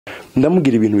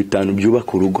ndamubwira ibintu bitanu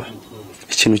byubaka urugo.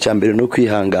 Ikintu cya mbere no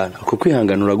kwihangana, kuko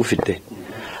kwihangana uragufite.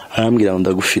 Arambwira ngo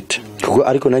ndagufite, kuko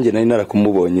ariko nanjye nari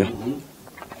narakumubonye.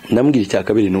 Ndamubwira icya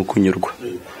kabiri ni ukunyurwa.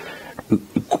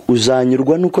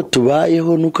 Uzanyurwa nuko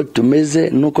tubayeho, nuko tumeze,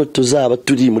 nuko tuzaba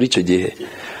turi muri icyo gihe.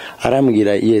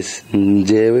 Arambwira yes,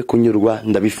 njyewe kunyurwa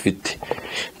ndabifite.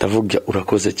 Ndavuga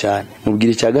urakoze cyane.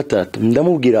 Mubwira icya gatatu,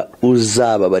 ndamubwira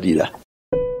uzababarira.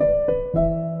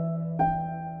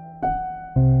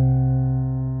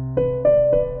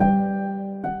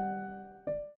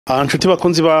 Anshuti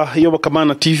bakunzi ba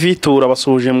Yobokamana TV,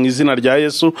 turabasuhuje mu izina rya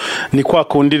Yesu. Ni kwa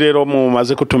kundi rero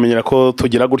mumaze kutumenyera ko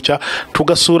tugira gutya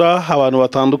tugasura abantu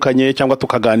batandukanye cyangwa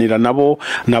tukaganira nabo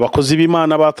n'abakozi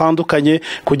b'Imana batandukanye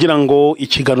kugira ngo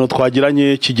ikiganiro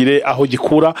twagiranye kigire aho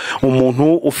gikura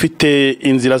umuntu ufite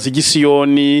inzira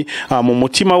z'igisiyoni mu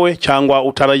mutima we cyangwa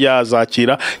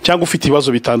utarayazakira cyangwa ufite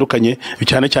ibibazo bitandukanye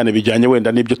cyane cyane bijyanye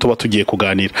wenda n'ibyo tuba tugiye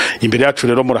kuganira. Imbere yacu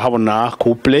rero murahabona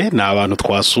couple na abantu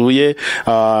twasuye,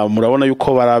 murabona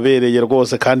yuko barabereye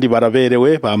rwose kandi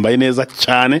baraberewe, bambaye neza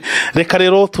cyane. Reka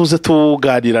rero tuze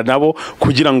tuganira nabo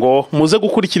kugira ngo muze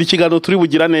gukurikira ikiganiro turi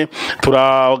bugirane.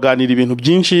 Turaganira ibintu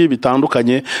byinshi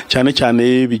bitandukanye cyane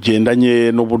cyane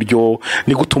bigendanye n'uburyo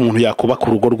ni gute umuntu yakubaka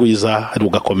urugo rwiza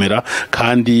rugakomera,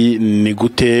 kandi ni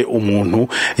gute umuntu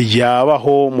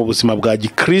yabaho mu buzima bwa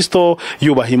gikristo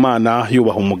yubaha Imana,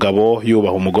 yubaha umugabo,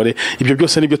 yubaha umugore. Ibyo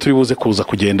byose nibyo turi buze kuza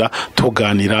kugenda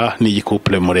tuganira n'iyi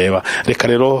couple mureba. Reka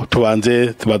rero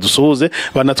tubanze badusuhuze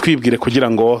banatwibwire kugira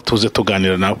ngo tuze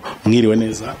tuganira nabo. Mwiriwe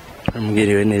neza?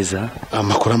 Mwiriwe neza.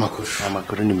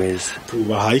 Amakuru ni meza.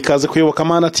 Tubahaye ikaze ku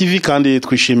Yobokamana TV kandi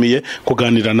twishimiye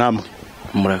kuganira namwe.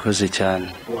 Murakoze cyane.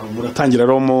 Muratangira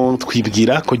rero mu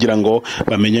twibwira kugira ngo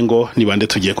bamenye ngo ni bande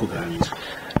tugiye kuganira.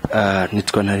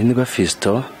 Nitwa Niba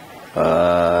Fiston,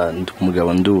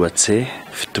 umugabo ndubatse,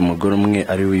 ufite umugore umwe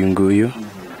ari uyu nguyu.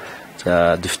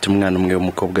 Dufite umwana umwe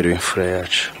w'umukobwa ari w'imfura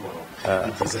yacu.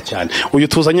 Cyane. Uyu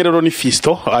tuzanye rero ni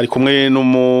Fiston, ari kumwe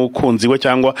n'umukunzi we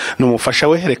cyangwa n'umufasha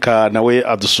we. Reka nawe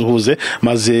adusuhuze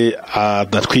maze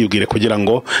adatwibwire kugira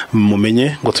ngo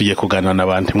mumenye ngo tugiye kuganira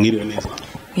n'abandi. Mwiriwe neza?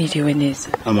 Mwiriwe neza.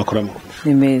 Amakuru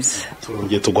ni meza.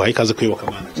 Tugiye tuguha ikaze ku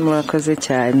Yobokamana. Murakoze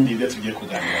cyane. Niba tugiye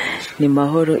kuganira ni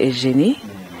Mahoro Eugenie,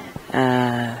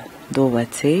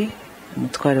 ndubatse,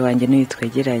 umutware wanjye niwe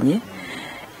twegeranye,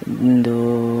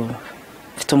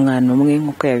 mfite umwana umwe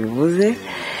nk'uko yabivuze,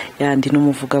 yandi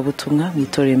n'umuvugabutumwa mu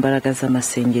itorero Imbaraga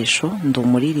z'amasengesho, ndi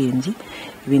umuririmbyi,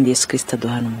 ibindi Yesu Kristo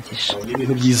aduhana umugisha.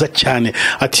 Ibintu byiza cyane.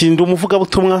 Ati ndi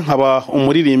umuvugabutumwa nkaba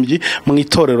umuririmbyi mu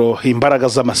itorero Imbaraga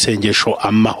z'amasengesho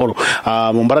amahoro.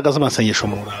 Mu Mbaraga z'amasengesho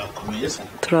murakomeye se?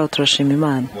 Turashima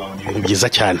Imana. Ibintu byiza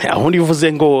cyane. Aho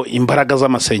ndivuze ngo Imbaraga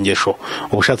z'amasengesho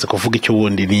ubushatse kuvuga icyo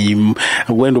wundi ni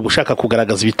wenda ubushaka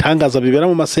kugaragaza ibitangaza bibera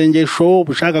mu masengesho,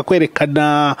 ubushaka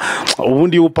kwerekana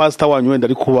ubundi pastor wanyu wenda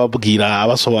ari kubabwira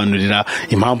abasobanurira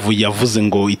impamvu yavuze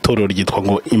ngo itorero ryitwa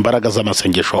ngo Imbaraga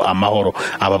z'amasengesho amahoro.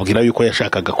 Ababwira yuko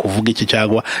yashakaga kuvuga iki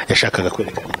cyangwa yashakaga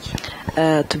kwerekana iki?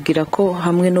 Tubwira ko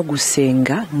hamwe no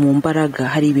gusenga mu mbaraga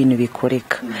hari ibintu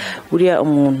bikoreka. Buriya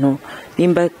umuntu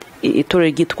nimba itorero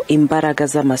ryitwa Imbaraga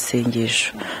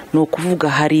z'amasengesho, ni ukuvuga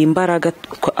hari imbaraga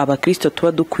abakristo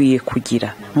tuba dukwiye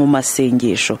kugira mu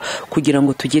masengesho kugira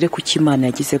ngo tugere ku cy'Imana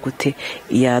yagize gute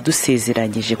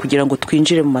yadusezeranyije, kugira ngo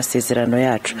twinjire mu masezerano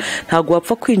yacu. Ntabwo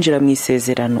wapfa kwinjira mu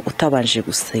isezerano utabanje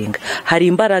gusenga. Hari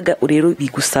imbaraga rero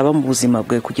bigusaba mu buzima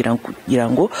bwawe kugira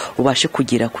ngo ubashe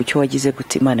kugera ku cyo wagize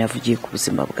gute Imana yavugiye ku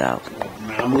buzima bwawe.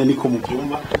 Namwe niko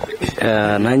mubyumva?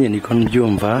 Nanjye niko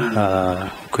ndyumva,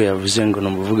 ko yavuze ngo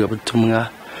n'umuvugabutumwa,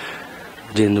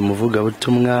 genda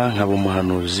umuvugabutumwa nkaba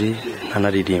umuhanuzi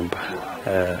nkanaririmba.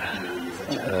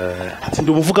 Ati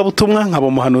ndi umuvugabutumwa nkaba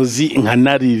umuhanuzi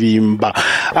nkanaririmba.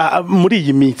 Muri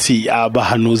iyi minsi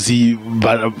abahanuzi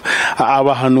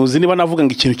niba navuga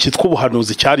ngo ikintu cyitwa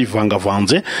ubuhanuzi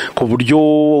cyarivangavanze ku buryo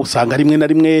usanga rimwe na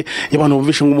rimwe abantu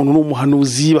bumvishe ngo umuntu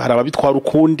n'umuhanuzi, hari ababitwara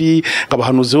ukundi, ngo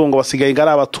abahanuzi bo ngo basigaye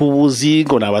ari abatubuzi,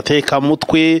 ngo nabateka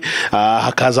mutwe.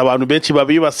 Hakaza abantu benshi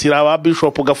babibasira aba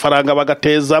bishop gafaranga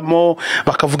bagatezamo,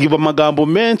 bakavuga amagambo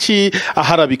menshi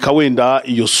aharabika wenda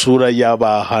iyo sura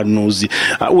y'abahanuzi.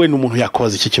 Wenda umuntu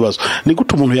yakoze iki kibazo, ni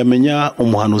gute umuntu yamenya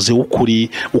umuhanuzi w'ukuri?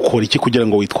 Ukora iki kugira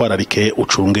ngo witwararike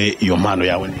ucunge iyo mpano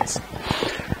yawe neza?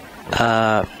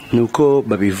 Nuko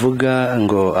babivuga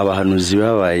ngo abahanuzi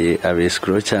babaye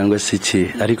abescro cyangwa se iki,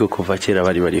 ariko kuva kera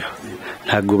bariho,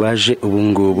 ntabwo baje ubu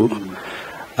ngubu.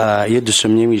 Iyo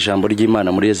dusomye mu ijambo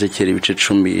ry'Imana muri Ezekiel ibice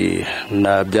 10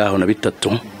 na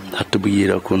 3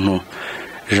 hatubwira ukuntu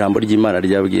ijambo ry'Imana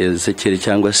ryabwiye Ezekiyeli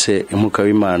cyangwa se umwuka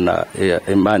w'Imana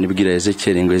Imana ibwira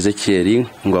Ezekiyeli ngo Ezekiyeli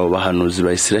ngo abo bahanuzi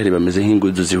ba Isiraheli bameze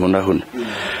nk'ingudu zihunahuna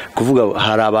kuvuga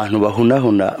hari abantu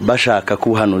bahunahuna bashaka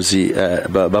kubuhanuzi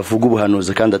bavuga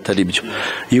ubuhanuzi kandi atari byo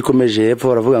iyo ukomeje hepfo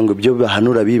baravuga ngo ibyo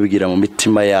bahanura bibwira mu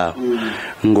mitima yabo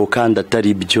ngo kandi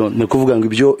atari byo ni kuvuga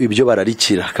ngo ibyo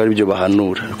bararikira kandi ibyo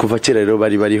bahanura kuva kera rero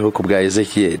bariho ku bwa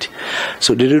Ezekiyeli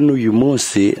so rero n'uyu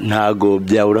munsi ntago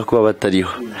byabura kuba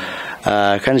batariho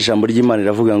kandi ijambo ry'Imana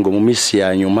riravuga ngo mu minsi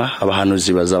ya nyuma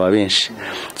abahanuzi bazaba benshi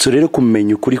so rero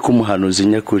kumenya ukuri k'umuhanuzi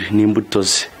nyakuri ni imbuto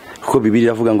ze kuko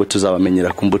Bibiliya iravuga ngo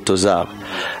tuzabamenyera ku mbuto zabo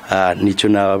nicyo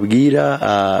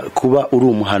nababwira kuba uri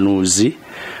umuhanuzi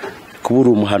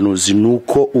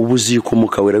nuko ubuzi yuko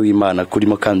umwuka wera w'Imana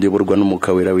kurimo kandi uyoborwa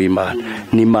n'umwuka wera w'Imana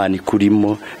n'Imana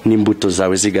ikurimo n'imbuto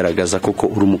zawe zigaragaza koko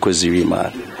uri umukozi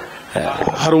w'Imana.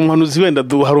 hari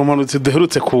umuhanuzi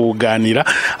duherutse kuganira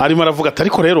arimo aravuga ati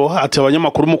ariko rero ati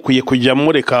abanyamakuru mukwiye kujya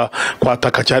mureka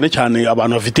kwataka cyane cyane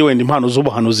abantu bafite wenda impano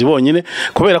z'ubuhanuzi bonyine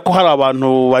kubera ko hari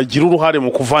abantu bagira uruhare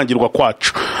mu kuvangirwa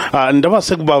kwacu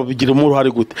ndabase babigiramo uruhare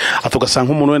gute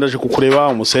atugasanga umuntu wenda aje kukureba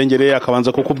umusengere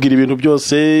akabanza kukubwira ibintu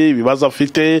byose ibibazo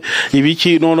afite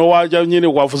ibiki none wajya nyine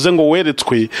wavuze ngo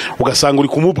weretswe ugasanga uri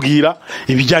kumubwira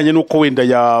ibijyanye nuko wenda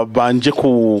yabanje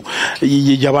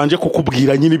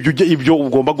kukubwira nyine ibyo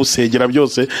ugomba gusengera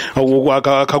byose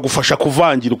akagufasha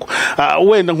kuvangirwa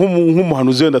wenda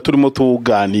nk'umuhanuzi wenda turimo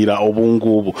tuganira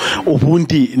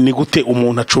ubundi ni gute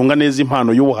umuntu acunga neza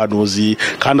impano y'ubuhanuzi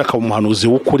kandi akaba umuhanuzi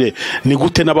w'ukure ni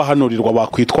gute n'abahanurirwa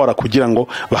bakwitwara kugira ngo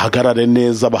bahagarare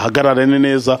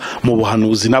neza mu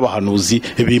buhanuzi n'abahanuzi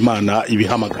b'Imana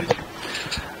ibihamagaye.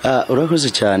 Urakoze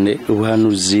cyane.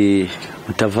 Ubuhanuzi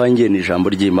butavangiye n'ijambo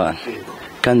ry'Imana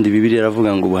kandi Bibiliya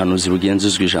iravuga ngo ubuhanuzi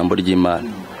bugenzuzwa ijambo ry'Imana.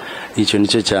 Icyo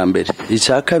nicyo cya mbere.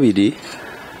 Icya kabiri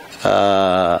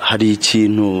hari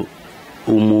ikintu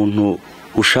umuntu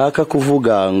ushaka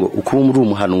kuvuga ngo uko uri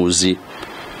umuhanuzi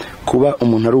kuba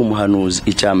umuntu ari umuhanuzi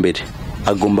icya mbere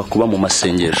agomba kuba mu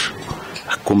masengesho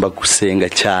agomba gusenga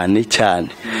cyane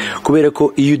kubera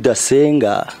ko iyo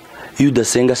udasenga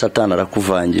Satani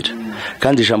arakuvangira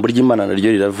kandi ijambo ry'Imana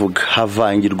naryo riravuga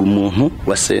havangirwa umuntu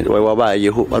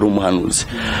wabayeho ari umuhanuzi.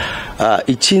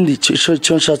 Ikindi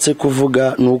cyo nshatse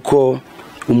kuvuga nuko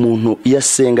umuntu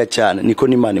yasenga cyane niko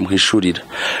n'Imana imuhishurira.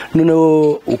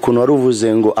 Noneho ukuntu wari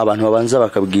uvuze ngo abantu babanza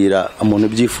bakabwira umuntu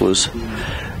ibyifuzo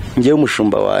ngewe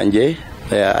umushumba wanjye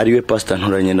ariwe pastor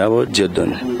nturanye nabo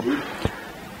Eugenie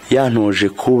yantoje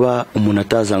kuba umuntu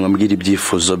atazanga ambwira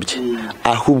ibyifuzo bye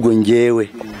ahubwo ngewe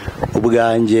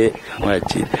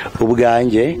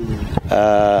ubwanjye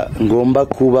ngomba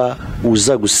kuba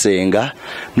uza gusenga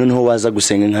noneho waza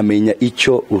gusenga nkamenya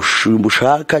icyo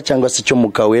ushaka cyangwa se icyo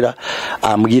mukawera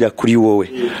ambwira kuri wowe.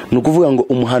 Ni ukuvuga ngo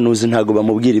umuhanuzi ntago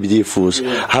bamubwira ibyifuzo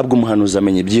ahubwo umuhanuzi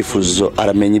amenya ibyifuzo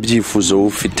aramenya ibyifuzo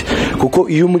ufite kuko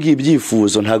iyo umbwiye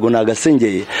ibyifuzo ntago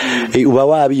nagasengeye uba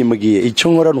wabimbwiye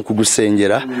icyo nkora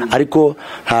n'ukugusengera ariko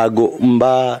ntago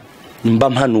mba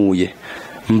mpanuye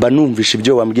mba numvisha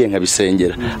ibyo wambwiye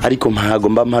nkabisengera ariko ntago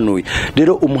mba mpanuye.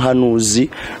 Rero umuhanuzi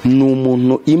ni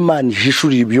umuntu Imana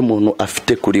ihishurira ibyo umuntu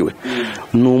afite kuri we,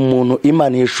 ni umuntu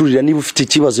Imana ihishurira niba ufite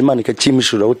ikibazo Imana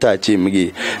ikakimishurira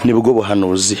utakimbwiye, nibwo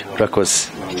buhanuzi. Urakoze.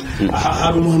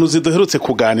 Hari umuhanuzi duherutse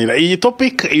kuganira iyi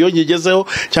topic iyo nyigezeho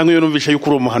cyangwa iyo numvisha yuko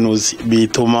uri umuhanuzi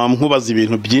bituma nkubaza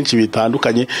ibintu byinshi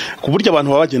bitandukanye ku buryo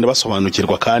abantu baba bagenda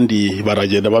basobanukirwa kandi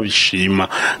baragenda babishima.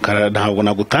 Ntabwo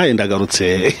nagutaye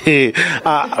ndagarutse.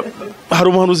 Hari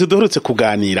umuhanuzi duherutse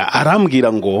kuganira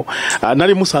arambwira ngo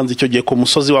nari musanze icyo gihe ku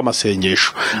musozi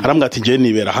w'amasengesho arambwira ati ngiye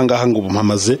nibera ahangaha ngo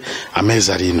bumamaze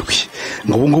amezi 7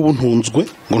 ngo ubu ntunzwe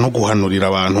ngo no guhanurira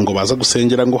abantu ngo baza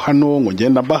gusengera ngo hano ngo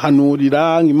ngenda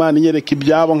bahanurira Imana inyereka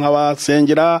ibyabo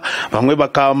nkabasengera bamwe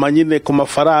bakama nyine ku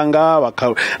mafaranga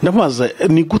ndabaza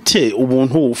ni gute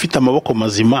ubuntu ufite amaboko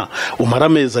mazima umara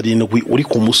amezi 7 uri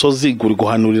ku musozi uri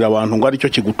guhanurira abantu ngo aricyo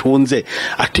kigutunze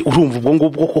ati urumva ubwo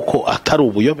ngubwo koko atari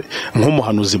ubuyobe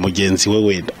nk'umuhanuzi mugenzi we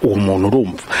wenda uwo muntu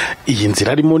urumva iyi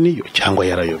nzira arimo niyo cyangwa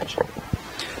yarayobye?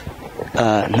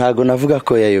 Ntago navuga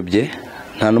ko yayobye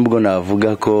nta nubwo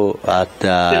navuga ko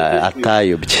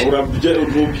atayobye.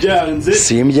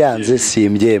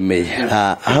 Simbyemeye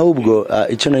ahubwo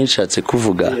icyo nanishatse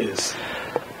kuvuga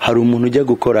hari umuntu ujya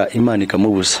gukora Imana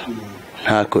ikamubuza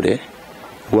ntakore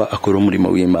akora umurimo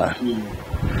w'Imana.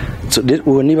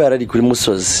 Uwo niba ari kuri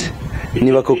musozi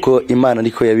niba koko Imana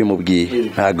ariko yabimubwiye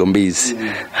ntago mbizi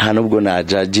nta nubwo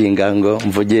najajinga ngo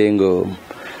mvuge ngo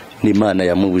ni Imana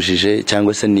yamubujije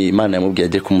cyangwa se ni Imana yamubwiye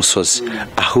ajye ku musozi,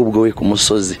 ahubwo we ku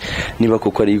musozi niba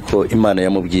koko ariko Imana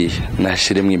yamubwiye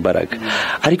nashire mu imbaraga.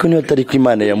 Ariko niba atari ko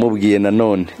Imana yamubwiye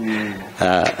nanone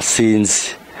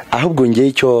sinzi ahubwo ngewe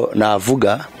icyo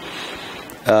navuga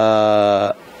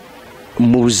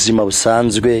mu buzima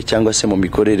busanzwe cyangwa se mu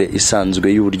mikorere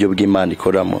isanzwe y'uburyo bw'Imana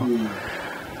ikoramo,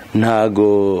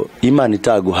 ntago Imana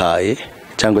itaguhaye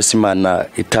cyangwa se Imana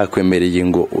itakwemereye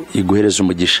ngo iguhereze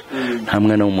umugisha, nta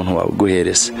mwana w'umuntu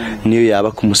waguhereza, niyo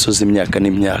yaba ku musozi imyaka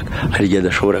n'imyaka hari igihe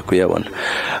adashobora kuyabona.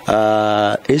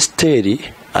 Esiteri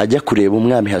ajya kureba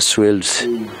umwami Hasuwerusi,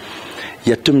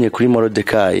 yatumye kuri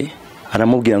Morodekayi,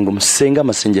 aramubwira ngo musenge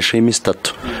amasengesho y'iminsi 3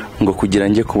 ngo kugira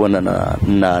njye kubonana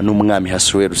n'umwami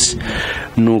Hasuwerusi.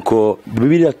 Nuko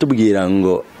Bibiliya atubwira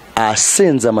ngo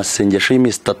asenze amasengesho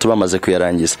y'iminsi 3 bamaze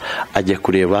kuyarangiza, ajya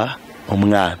kureba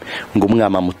umwami ngo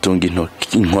umwami amutunga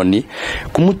inkoni.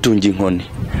 Kumutunga inkoni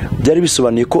byari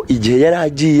bisobanuye ko igihe yari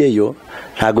agiyeyo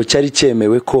ntago cyari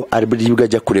cyemewe ko ari bwo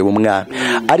ajya kureba umwami,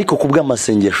 ariko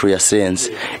kubw'amasengesho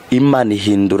yasenze Imana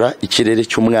ihindura ikirere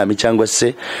cy'umwami cyangwa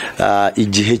se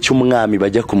igihe cy'umwami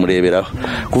bajya kumureberaho.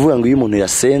 Kuvuga ngo iyo umuntu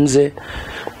yasenze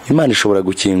Imana ishobora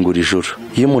gukingura ijuru,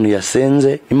 iyo umuntu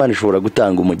yasenze Imana ishobora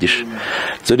gutanga umugisha.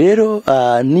 So rero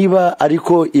niba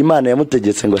ariko Imana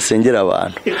yamutegetse ngo asengere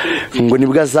abantu ngo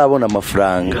nibwo azabona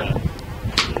amafaranga,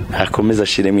 akomeza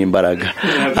ashiremo imbaraga.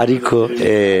 Ariko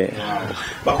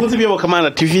bakunze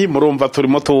Iyobokamana TV, murumva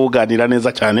turimo tuganira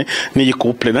neza cyane n'iyi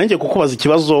couple. Nanjye kukubaza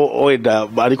ikibazo wenda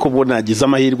ariko ubona nagize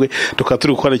amahirwe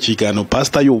tukaturi gukora ikiganiro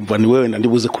pastor yumva ni wewe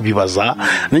ndibuze kubibaza.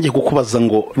 Nanjye kukubaza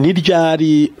ngo ni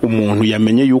ryari umuntu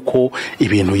yamenye yuko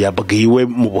ibintu yabwiwe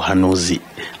mu buhanuzi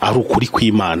ari ukuri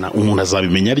kw'Imana, umuntu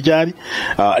azabimenya ryari?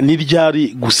 Ni ryari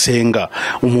gusenga,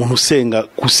 umuntu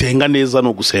gusenga neza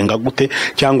no gusenga gute,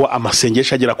 cyangwa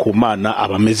amasengesho agera ku Mana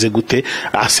abameze gute?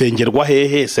 Asengerwa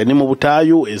hehe? Ese ni mu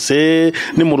butayu, ese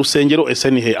ni mu rusengero,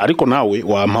 ese ni he? Ariko nawe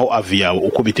wampaho avi yawe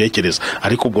uko bitekereza,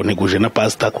 ariko ubwo nteguje na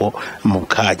pastor ko mu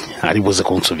kanya ari buze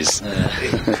kunsubiza.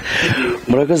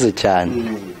 Murakoze cyane.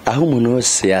 Aho umuntu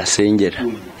wese yasengera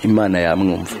Imana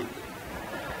yamwumva,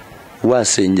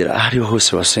 wasengera ahariho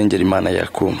hose wasengera Imana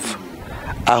yakumva,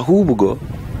 ahubwo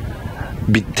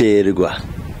biterwa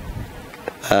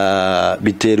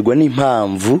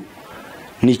n'impamvu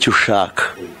n'icyo ushaka.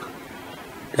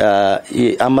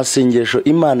 Amasengesho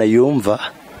Imana yumva,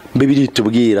 Bibiliya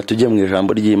itubwira tujye mu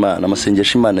ijambo ry'Imana,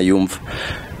 amasengesho Imana yumva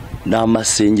ni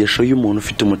amasengesho y'umuntu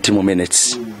ufite umutima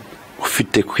umenetse,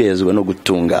 ufite kwezwa no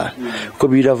gutungana. Kuko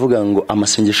biravuga ngo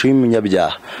amasengesho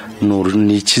y'umunyabyaha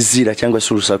ni ikizira cyangwa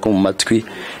se urusaku mu matwi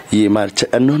y'Imana.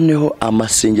 Noneho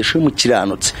amasengesho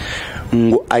y'umukiranutsi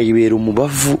ngo ayibera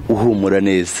umubavu uhumura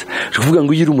neza. Kuvuga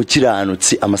ngo iyo uri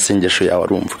umukiranutsi amasengesho yawe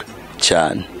arumvwa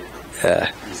cyane.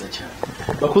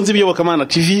 Bakunze Iyobokamana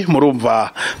TV,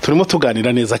 murumva turimo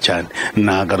tuganira neza cyane.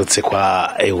 Nagarutse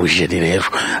kwa Eugenie rero.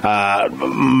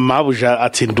 Mabuja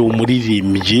ati ndi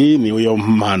umuririmbyi, niyo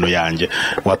mpano yanjye.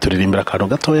 Waturirimbira akantu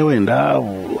gatoya wenda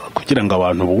kugira ngo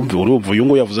abantu bumve. Urumva uyu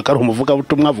ngo yavuze ko ari umuvuga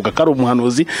butumwa, avuga ko ari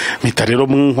umuhanuzi, mpita rero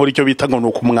nkora icyo bita ngo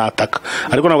nuko umwataka.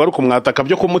 Ariko ntabwo ari kumwataka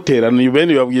byo kumutera, ni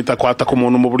bene babyita kwataka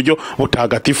umuntu mu buryo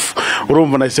butagatifu.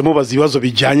 Urumva nahise mubaza ibibazo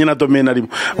bijyanye na domaine arimo.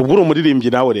 Ubwo uri umuririmbyi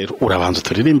nawe rero urabanza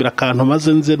turirimbira akantu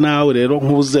maze nze nawe rero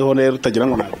nkuzeho rero utagira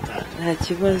ngo nta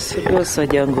kibazo rwose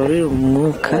wagira ngo uri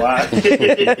umwuka.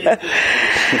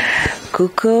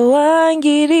 Kuko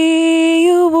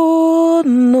wangiriye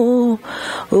ubuntu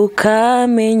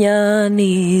ukamenya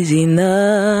n'izina,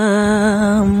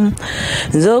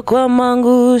 zo kwama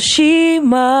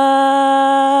ngushima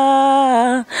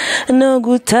no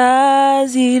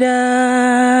gutazira,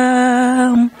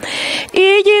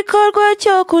 igikorwa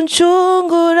cyo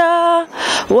kuncungura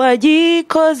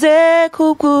wagikoze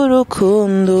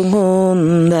kubw'urukundo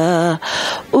nkunda,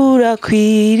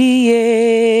 urakwiriye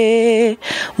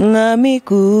mwami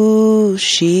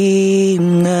gushimwa.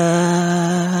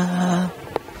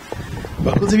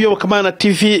 Bakunze Iyobokamana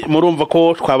TV, murumva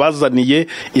ko twabazaniye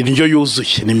indyo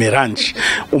yuzuye, ni melange.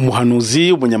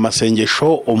 Umuhanuzi,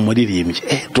 umunyamasengesho, umuririmbyi.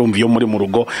 Ndumva iyo muri mu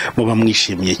rugo muba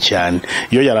mwishimiye cyane.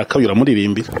 Iyo yarakabira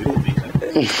muririmbira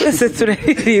twese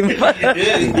turaririmba.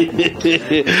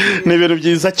 Ni ibintu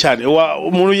byiza cyane.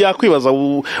 Umuntu yakwibaza,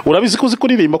 urabizi ko uzi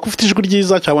kuririmba, ko ufite ijwi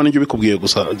ryiza, cyangwa n'ibyo bikubwiye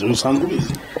gusa usanzwe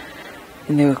ubizi?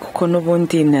 Newe kuko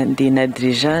nubundi ndi na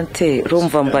dirigente,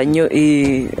 urumva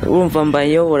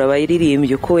mbayobora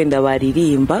abayiririmbyi uko wenda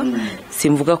baririmba.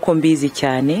 Simvuga ko mbizi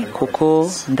cyane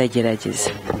kuko ndagerageza.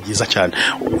 Byiza cyane.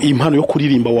 Impano yo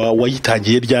kuririmba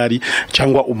wayitangiye ryari,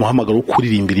 cyangwa umuhamagaro wo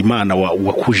kuririmbira Imana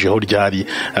wakujeho ryari?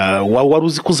 Wari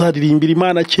uzi kuzaririmbira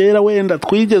Imana kera? Wenda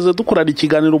twigeze dukorana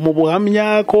ikiganiro mu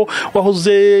buhamya ko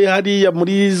wahoze hariya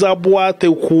muri za boîte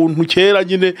ukuntu kera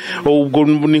nyine, ubwo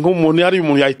ni nk'umuntu hari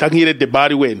umuntu yahita nk'ire de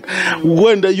bar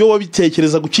wenda iyo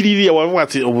wabitekereza gukiririya wavuga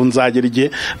ati ubu nzagera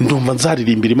igihe ndumva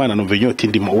nzaririmbira Imana numva inyota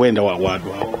indimo, wenda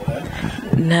waduha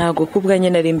ntabwo kubwanye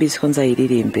nari mbizi ko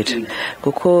nzayiririmbira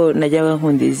kuko najyaga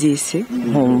nkunda izisi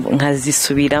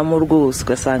nkazisubiramo rwose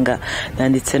ugasanga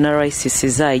nanditse na rayisisi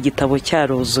zayo igitabo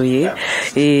cyaruzuye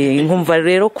nkumva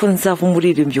rero ko nzava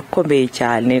umuririmbyi ukomeye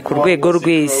cyane ku rwego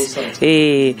rw'isi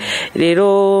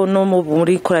rero no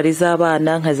muri korali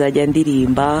z'abana nkazajya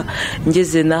ndirimba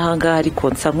ngeze n'ahangaha ariko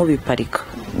nsa nk'ubiparika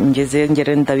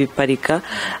ngera ndabiparika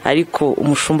ariko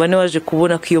umushumba niwe waje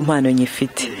kubona ko iyo mpano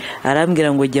nyifite arambwira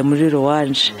ngo jya muri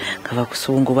Rwanje nkava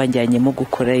gusunga banjyanyemo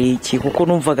gukora iki kuko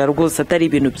numvaga rwose atari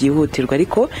ibintu byihutirwa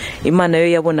ariko Imana yo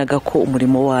yabonaga ko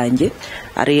umurimo wanjye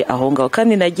ari aho ngaho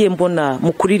kandi nagiye mbona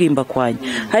mu kuririmba kwanjye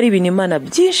hari ibintu Imana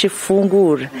byinshi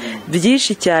ifungura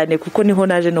byinshi cyane kuko niho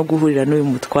naje no guhurira n'uyu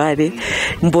mutware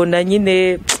mbona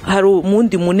nyine hari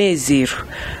umundi munezero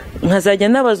nkazajya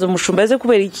nabaza umushumba aze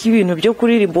kubera iki ibintu byo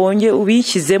kuririmba wonge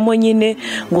ubishyizemo nyine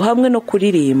ngo hamwe no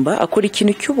kuririmba akora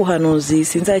ikintu cy'ubuhanuzi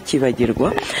sinzakibagirwa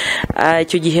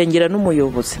icyo gihe ngira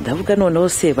n'umuyobozi ndavuga noneho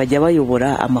se bajya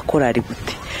bayobora amakorari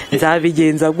gute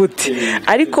nzabigenza gute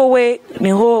ariko we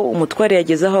niho umutware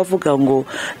yageze aho avuga ngo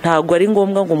ntabwo ari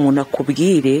ngombwa ngo umuntu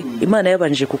akubwire Imana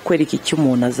yabanje kukwereka icyo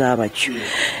umuntu azaba cyo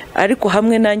ariko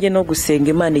hamwe nanjye no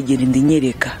gusenga Imana igira indi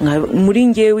nyereka muri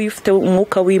ngewe ufite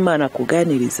umwuka w'Imana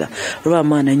kuganiriza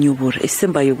Mana nyubura ese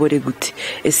mbayobore gute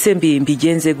ese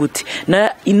mbigenze gute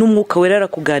na inumwuka wera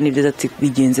arakuganiriza ati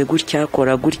bigenze gutya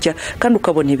kora gutya kandi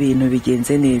ukabona ibintu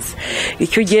bigenze neza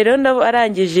icyo gihe rero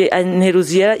arangije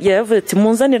anteruzi yavuze ati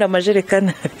munzanira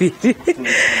amajerekani abiri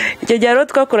icyo gihe rero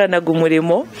twakoranaga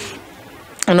umurimo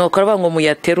nuko aravuga ngo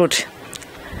muyaterure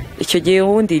icyo gihe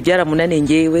ubundi byaramunaniye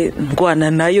ngewe ndwana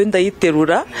nayo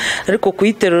ndayiterura ariko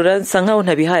kuyiterura nsa nkaho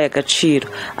ntabihaye agaciro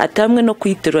atamwe no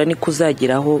kuyiterura ni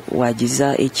kuzagiraho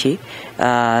wagiza iki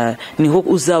niho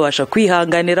uzabasha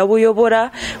kwihanganira abo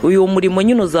uyobora uyu murimo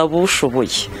nyine uzaba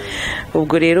ushoboye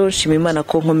ubwo rero nshima Imana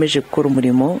ko nkomeje gukora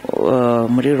umurimo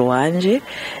muri Rwanje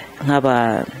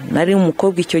nkaba nari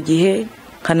umukobwa icyo gihe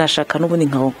nkanashaka n'ubundi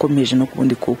nkakomeje no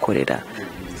kubundi kuwukorera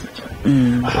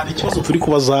hari ikibazo turi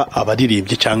kubaza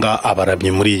abaririmbyi cyangwa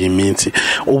abaramyi muri iyi minsi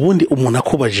ubundi umuntu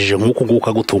akubajije nk'uko nguko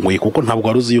agutunguye kuko ntabwo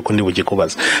wari uzi yuko ndibuge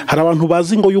kubaza hari abantu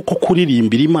bazi ngo yuko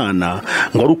kuririmbira Imana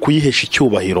ngo ari ukuyihesha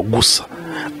icyubahiro gusa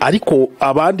ariko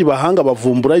abandi bahanga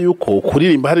bavumbura yuko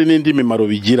kuririmba hari n'indi mimaro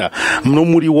bigira no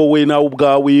muri wowe nawe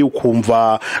ubwawe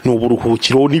ukumva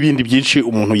n'uburuhukiro n'ibindi byinshi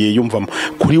umuntu yiyumvamo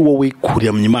kuri wowe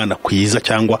kuramya Imana kwiza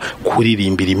cyangwa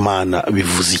kuririmbira Imana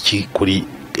bivuze iki kuri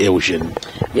Eugenie?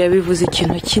 Yabivuze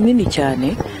ikintu kinini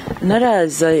cyane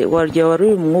naraza warya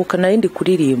wari umwuka narindi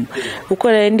kuririmba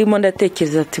kuko narindimo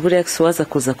ndatekereza ati buriya waza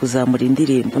kuza kuzamura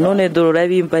indirimbo none dorora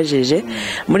bimbajeje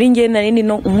muri nge narindi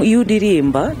no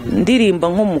yuririmba ndirimba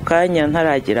nko mu kanya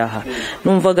ntaragera aha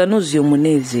numvaga nuzuye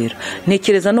umunezero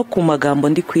ntekereza no ku magambo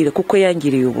ndi kwira kuko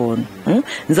yangiriye ubuntu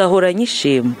nzahora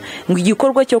nyishima ngo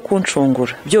igikorwa cyo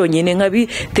kuncungura byonyine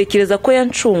nkabitekereza ko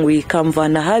yancunguye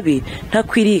ikamvana habi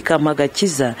ntakwiriye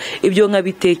ikamagakiza ibyo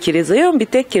nkabitekereza iyo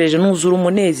mbitekereje nuzura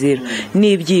umunezero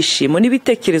n'ibyishimo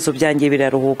n'ibitekerezo byanjye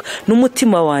biraruhuka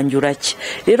n'umutima wanjye uracya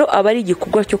rero aba ari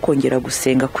igikorwa cyo kongera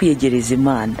gusenga kwiyegereza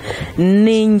Imana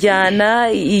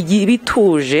n'injyana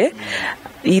bituje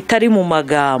itari mu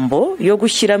magambo yo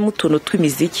gushyiramo utuntu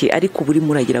tw'imiziki ariko buri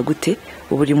muragira gute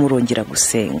buri murongera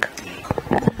gusenga.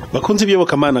 Bakunze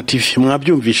iby'Iyobokamana TV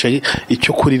mwabyumvisha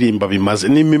icyo kuririmba bimaze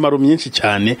n'imimaro myinshi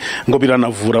cyane ngo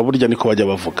biranavura burya niko bajya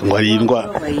bavuga ngo hari indwara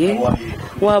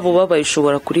wabo babaye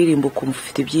ushobora kuririmba ukumva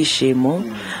ufite ibyishimo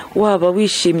waba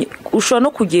wishimye ushobora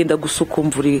no kugenda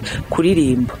gusukumva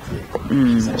kuririmba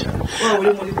waba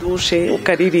uri muri dushe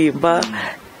ukaririmba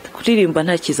kuririmba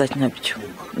nta kiza nkabyo.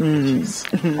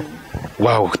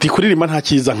 Wow, kuririmba nta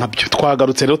kiza nkabyo.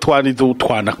 Twagarutse rero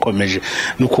twanakomeje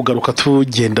no kugaruka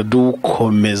tugenda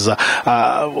dukomeza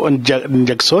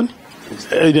Jackson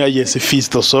yes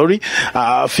Fiston sorry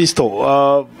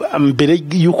Fiston mbere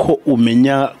yuko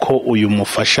umenya ko uyu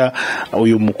mufasha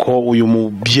uyu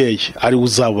mubyeyi ari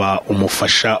uzaba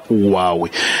umufasha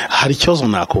wawe hari ikibazo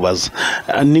nakubaza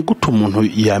ni gute umuntu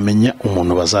yamenya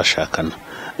umuntu bazashakana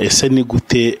ese ni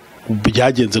gute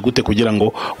byagenze gute kugira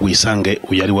ngo wisange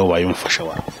uyu ari we wabaye umufasha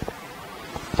wawe?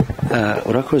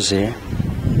 Urakoze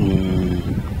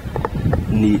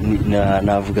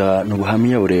navuga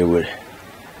n'ubuhamya burebure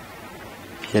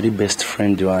yari best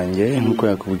friend wanjye nkuko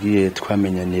yakubwiye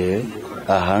twamenyaniye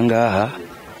ahangaha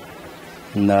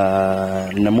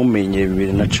namumenye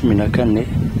 2014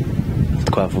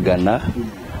 twavugana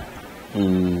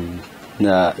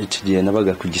na icyo gihe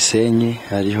nabaga ku Gisenyi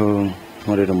hariho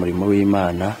nkorera umurimo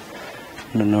w'Imana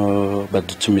noneho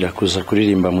badutumira kuza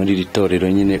kuririmba muri iri torero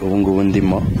nyine ubu ngubu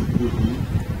ndimo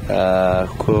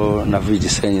ko navuye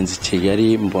Gisenyi nzi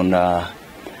Kigali mbona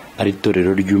ari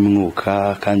itorero ry'umwuka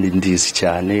kandi ndizi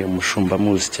cyane, umushumba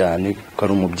muzi cyane ko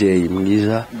ari umubyeyi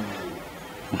mwiza,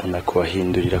 mbona ko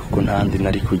wahindurira kuko ntahandi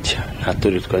nari kujya, nta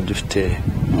torero twari dufite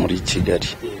muri Kigali.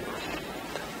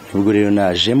 Ubwo rero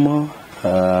najemo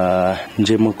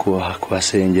njemo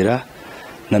kuhasengera,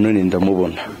 nanone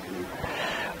ndamubona.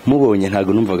 Mubonye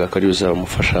ntabwo numvaga ko ari uzaba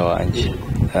umufasha wanjye,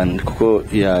 kuko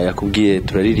yakubwiye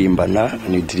turaririmbana,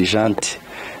 ni dirigente,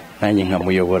 nanjye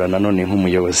nkamuyobora nanone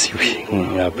nk'umuyobozi we,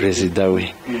 nka perezida we.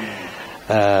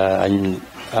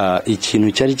 Ikintu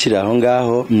cyari kiri aho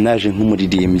ngaho, naje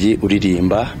nk'umuririmbyi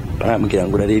uririmba, barambwira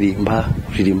ngo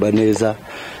uririmba neza,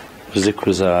 uze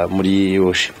kuza muri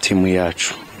worship team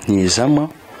yacu. Nyizamo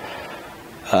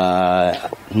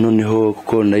noneho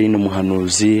kuko nari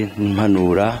n'umuhanuzi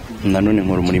mpanura, nanone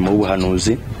nkora umurimo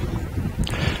w'ubuhanuzi,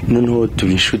 noneho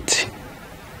tuba inshuti,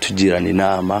 tugirana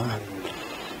inama.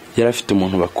 Yari afite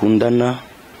umuntu bakundana,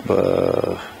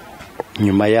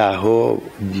 nyuma yaho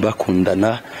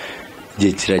bakundana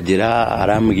igihe kiragera,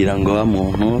 arambwira ngo wa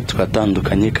muntu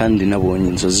twatandukanye kandi nabonye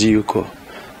inzozi yuko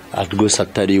rwose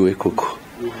atari we koko.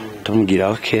 Tumubwira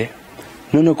okay,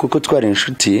 none kuko twari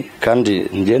inshuti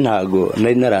kandi njye ntago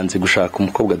nari naranze gushaka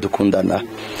umukobwa dukundana,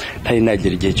 ntari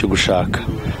nagera igihe cyo gushaka.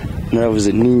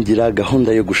 Naravuze ningira gahunda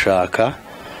yo gushaka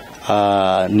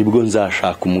nibwo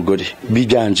nzashaka umugore,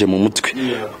 bijyanje mu mutwe,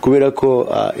 kubera ko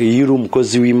iyo uri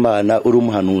umukozi w'Imana, uri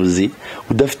umuhanuzi,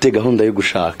 udafite gahunda yo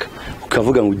gushaka,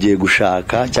 ukavuga ngo ugiye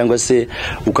gushaka cyangwa se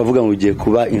ukavuga ngo ugiye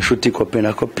kuba inshuti kope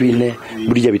na kopine,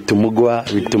 burya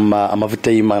bituma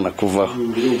amavuta y'Imana kuvaho.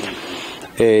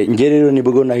 Nge rero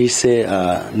nibwo nahise,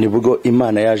 nibwo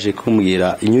Imana yaje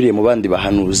kumbwira inyuriye mu bandi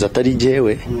bahanuzi atari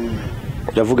jewe,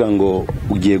 iravuga ngo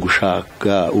ugiye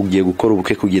gushaka, ugiye gukora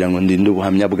ubukwe kugira ngo ndinde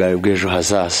ubuhamya bwawe bw'ejo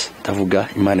hazaza. Ndavuga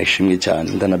Imana ishimwe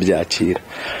cyane, ndanabyakira.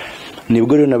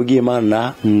 Nibwo rero nabwiye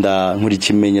Imana, nkuri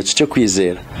ikimenyetso cyo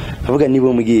kwizera, ndavuga niba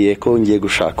umbwiye ko ngiye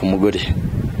gushaka umugore,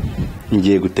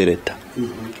 ngiye gutereta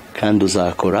kandi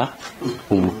uzakora,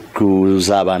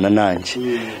 uzabana nanjye.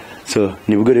 So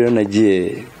nibwo rero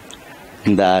nagiye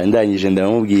ndangije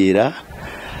ndamubwira,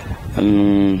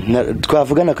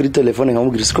 twavugana kuri telefone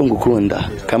nkamubwira siko ngukunda,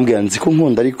 kambwira nzi ko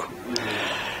nkunda. Ariko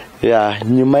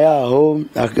nyuma yaho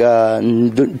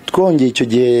twongeye icyo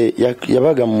gihe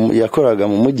yakoraga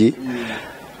mu mujyi,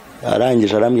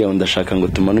 arangije arambwira ngo ndashaka ngo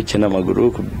tumanuke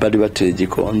n'amaguru, bari batuye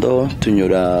Gikondo,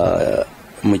 tunyura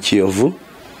mu Kiyovu.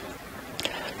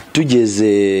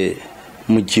 Tugeze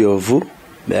mu Kiyovu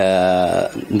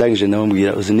ndangije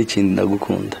ndamubwira uzi n'ikindi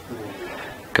ndagukunda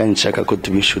kandi nshaka ko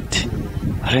tuba inshuti.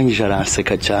 Arangije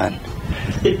aranseka cyane,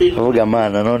 avuga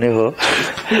Mana noneho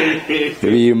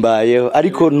bimbayeho.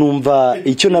 Ariko numva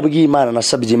icyo nabwiye Imana,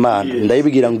 nasabye Imana,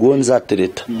 ndayibwira ngo uwo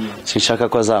nzatereta sinshaka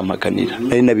ko azampakanira.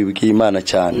 Nari nabibwiye Imana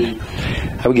cyane,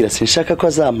 abwira sinshaka ko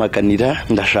azampakanira,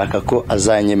 ndashaka ko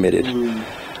azanyemerera.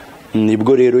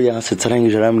 Nibwo rero yansetse,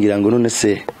 arangije arambwira ngo none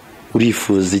se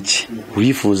urifuza iki?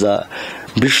 Urifuza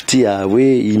inshuti yawe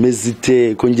imeze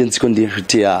ite? Ko ngenzi ko ndi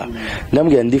inshuti yawe.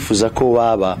 Ndambwira ndifuza ko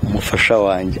waba umufasha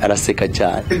wanjye. Araseka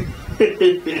cyane.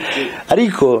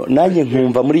 Ariko nanjye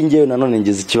nkumva muri ngewe nanone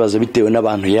ngeze ikibazo bitewe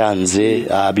n'abantu yanze,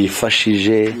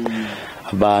 bifashije,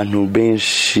 abantu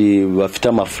benshi bafite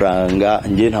amafaranga.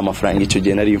 Ngewe nta mafaranga icyo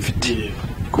gihe nari mfite,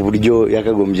 ku buryo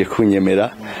yakagombye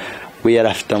kunyemera. We yari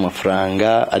afite amafaranga,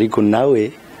 ariko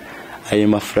nawe ayo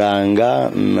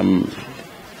mafaranga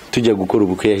tujya gukora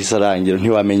ubukwe yahise arangira,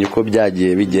 ntiwamenye uko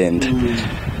byagiye bigenda.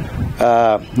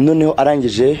 Noneho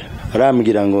arangije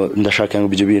arambwira ngo ndashaka ngo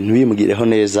ibyo bintu bimugireho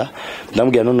neza.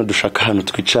 Ndamubwira none dushaka ahantu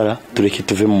twicara, tureke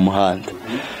tuve mu muhanda,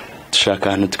 dushaka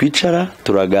ahantu twicara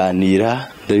turaganira,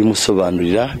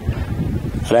 ndabimusobanurira.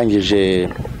 Arangije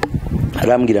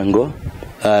arambwira ngo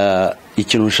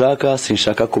ikintu nshaka,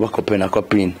 sinshaka kuba kope na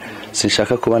kopine,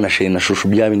 sinshaka kuba na sheri na shushu,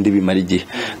 bya bindi bimara igihe.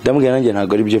 Ndamubwira nanjye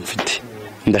ntabwo ari byo mfite,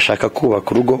 ndashaka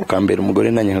kubaka urugo, ukambera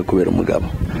umugore nanjye nkakubera umugabo.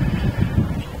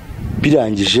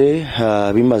 Birangije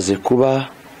bimaze kuba,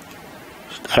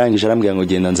 arangije arambwira ngo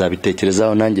genda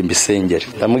nzabitekerezaho nanjye mbisengere.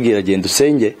 Ndamubwira genda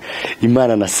usenge,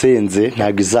 Imana nasenze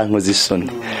ntabwo izankoza isoni.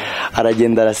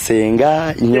 Aragenda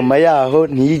arasenga, nyuma yaho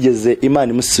ntiyigeze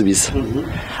Imana imusubiza,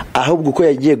 ahubwo uko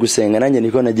yagiye gusenga nanjye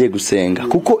niko nagiye gusenga.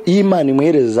 Kuko iyo Imana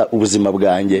imuhereza ubuzima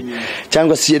bwanjye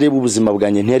cyangwa se yareba ubuzima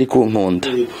bwanjye ntiyari kunkunda.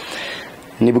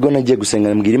 Nibwo nagiye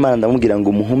gusenga, mbwira Imana, ndamubwira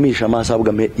ngo muhumishe amaso,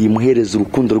 ahubwo imuhereze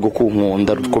urukundo rwo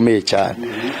kunkunda rukomeye cyane.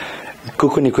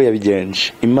 Kuko niko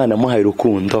yabigenje, Imana muhaye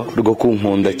urukundo rwo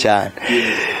kunkunda cyane.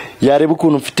 Yareba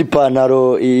ukuntu mfite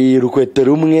ipantaro y'urukweto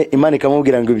rumwe, Imana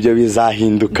ikamubwira ngo ibyo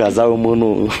bizahinduka, azaba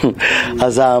umuntu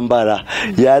azambara.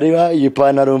 Yareba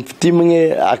ipantaro mfite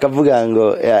imwe, akavuga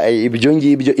ngo ibyo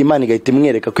ngibyo, Imana igahita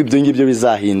imwereka ko ibyo ngibyo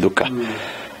bizahinduka.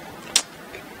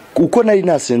 uko nari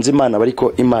nasenze Imana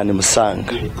ariko Imana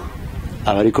imusanga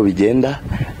aba ariko bigenda.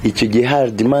 Icyo gihe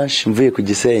hari dimanche mvuye ku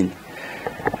Gisenyi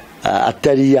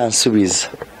atari yansubiza,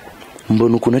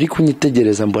 mbona ukuntu ari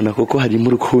kunyitegereza, mbona koko harimo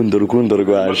urukundo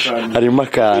rwaje, harimo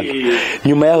akantu.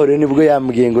 Nyuma yaho rero nibwo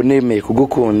yambwiye ngo nemeye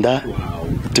kugukunda,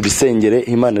 tubisengere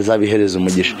Imana zabihereza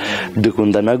umugisha.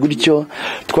 Dukundana gutyo,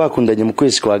 twakundanye mu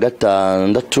kwezi kwa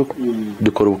gatandatu,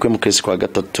 dukora ubukwe mu kwezi kwa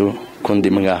gatatu kundi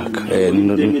mwaka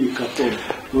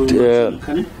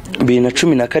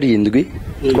 2017.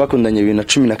 Twakundanye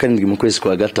 2017 mu kwezi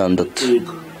kwa gatandatu,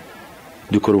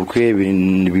 dukora ubukwe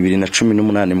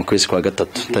 2018 mu kwezi kwa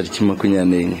gatatu tariki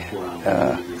 24.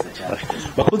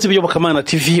 Bakunze Iyobokamana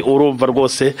TV, urumva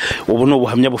rwose ubu no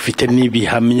ubuhamya bufite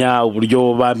nibihamya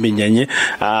uburyo bamenyanye.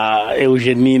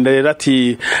 Eugenie rero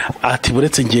ati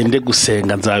buretse ngende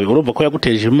gusenga nzabe, urumva ko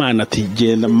yaguteje Imana ati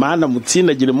genda Mana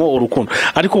mutsindagiremo urukundo.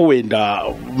 Ariko wenda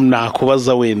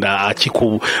nakubaza, wenda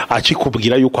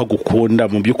akikubwira yuko agukunda,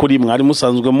 mu byukuri mwari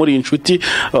musanzwe muri inshuti,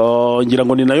 ngira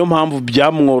ngo ni nayo mpamvu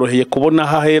byamworoheye kubona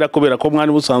hahera, kubera ko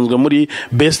mwari musanzwe muri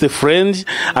best friend,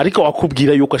 ariko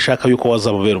akubwira yuko ashaka yuko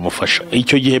wazababera umufasha.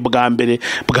 Icyo gihe bwa mbere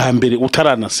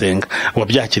utaranasenga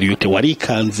wabyakiriye ute?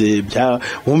 Warikanze,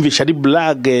 wumvisha ari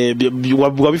blague,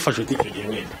 wabifashe ute icyo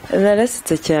gihe?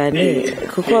 Narasitse cyane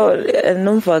kuko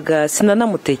numvaga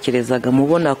sinanamutekerezaga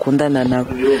mubona akundana nabo,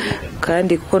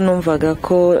 kandi kuko numvaga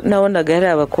ko nabonaga hari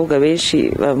abakobwa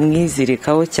benshi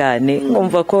bamwizirikaho cyane,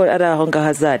 nkumva ko ari aho ngaho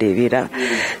azarebera.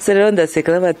 So rero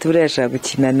ndaseka n'abati urashaka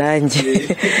gukina nanjye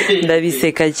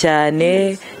ndabiseka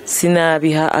cyane,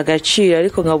 sinabiha agaciro,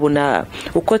 ariko nkabona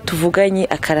uko tuvuganye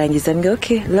akarangiza mbwe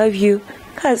okay love you,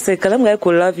 kaseka namwe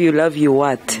ko love you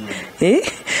what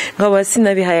nkaba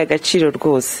sinabihaye agaciro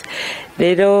rwose.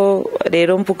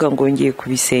 Rero mvuga ngo ngiye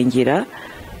kubisengera,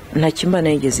 nta kimana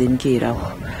yigeze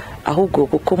mbwiraho, ahubwo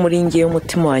kuko muri ngiye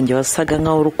umutima wanjye wasaga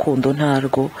nkaho urukundo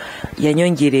ntarwo,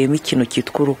 yanyongereyemo ikintu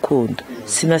cyitwa urukundo.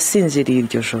 Sinasinziriye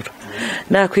iryo joro,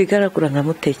 nakwigaragura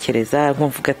nkamutekereza,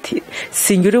 nkumvuga ati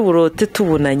sinjye burote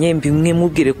tubunanye mbimwe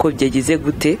mubwire ko byagize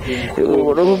gute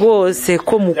rwose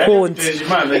ko mukonde.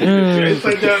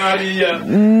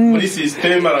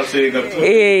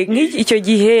 Icyo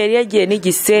gihe yari yagiye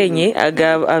n'Igisenyi,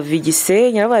 ava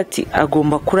Igisenyi ati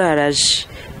agomba kuraraje,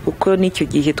 uko n'icyo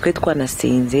gihe twe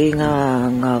twanasinze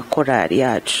nka korari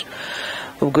yacu.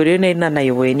 Ubwo rero nari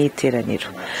nanayoboye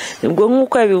n'iteraniro, ubwo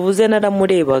nk'uko yabivuze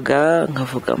naramurebaga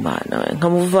nkavuga Mana,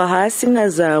 nkamuva hasi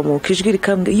nkazamuka, ijwi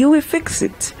rikambwira you will fix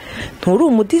it, nturi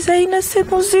umudizayina se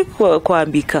muzi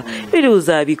kwambika, biri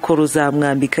uzabikora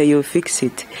uzamwambika, you fix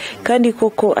it. Kandi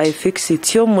koko I fix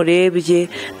it. Yo murebye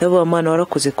ndabona Mana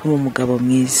warakoze kuba umugabo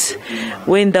mwiza.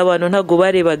 Wenda abantu ntago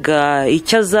barebaga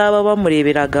icyo azaba,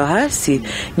 bamureberaga hasi,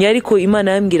 nyariko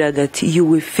Imana yambwiraga ati you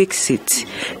will fix it.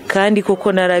 Kandi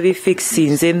koko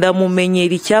narabifixinze,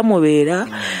 ndamumenyera icyamubera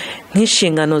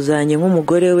nk'inshingano zanjye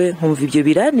nk'umugore we, nkumva ibyo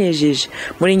biranejeje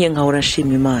muri njye, nkahora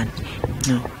nshima Imana.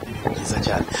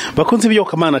 Bakunze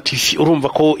Iyobokamana TV, urumva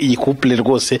ko iyi couple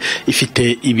rwose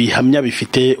ifite ibihamya,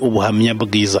 bifite ubuhamya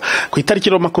bwiza. Ku itariki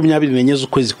 24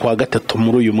 z'ukwezi kwa gatatu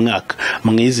muri uyu mwaka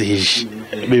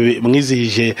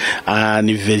mwizihije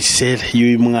anniversaire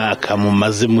y'uyu mwaka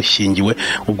mumaze mushingiwe.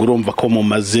 Ubwo urumva ko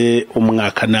mumaze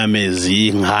umwaka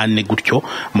n'amezi nkane gutyo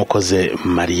mukoze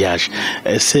mariage.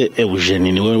 Ese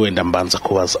Eugenie, niwe wenda mbanza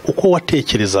kubaza uko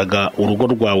watekerezaga urugo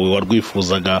rwawe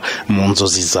warwifuzaga mu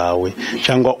nzozi zawe,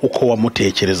 cyangwa uko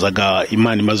wamutekerezaga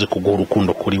Imana imaze kuguha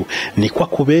urukundo kuri we? Niko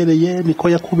akubereye, niko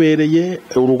yakubereye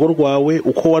urugo rwawe?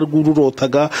 Uko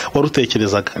warurotaga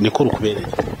warutekerezaga niko rukubereye?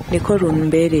 Niko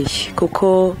rumbereye,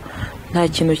 kuko nta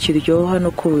kintu kiryoha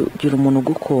no kugira umuntu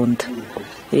ugukunda,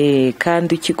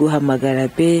 kandi ukiguhamagara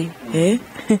be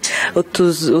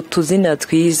utuzina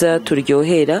twiza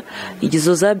turyohera.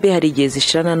 Igizo za be hari igihe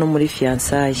zishirana no muri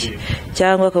fiançailles,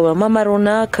 cyangwa akaba mama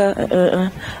runaka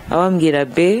awambwira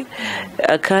be,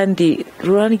 kandi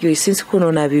rurandyo sinzi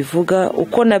kuno nabivuga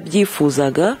uko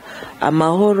nabyifuzaga,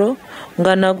 amahoro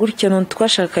ngana gutya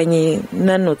twashakanye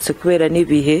nanotse kubera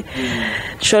nibihe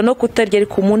shobora no kutarya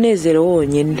ariko umunezero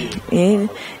wonyine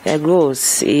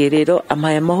rwose. Rero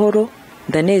amaye amahoro,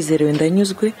 ndanezerewe,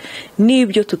 ndanyuzwe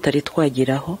n'ibyo tutari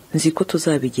twageraho, nzi ko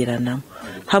tuzabigeranamo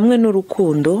hamwe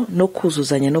n'urukundo no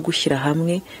kuzuzanya no gushyira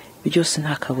hamwe, byose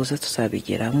nta kabuza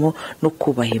tuzabigeramo no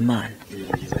kubaha Imana.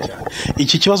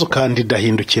 Iki kibazo kandi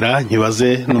ndahindukira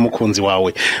nkibaze n'umukunzi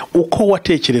wawe, uko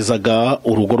watekerezaga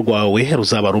urugo rwawe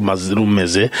ruzaba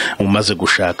rumeze umaze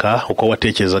gushaka, uko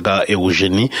watekerezaga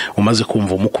Eugenie umaze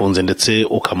kumva umukunze ndetse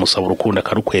ukamusaba urukundo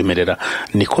akarukwemerera,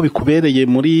 niko bikubereye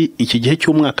muri iki gihe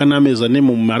cy'umwaka n'amezi ane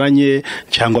mumaranye,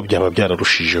 cyangwa byaba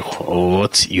byararushijeho?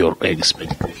 What's your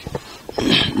expectation?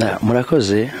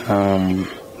 murakoze.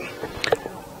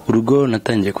 Urugo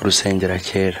natangiye kurusengera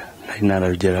kera, nari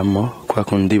nararugeramo kwa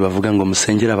kundi bavuga ngo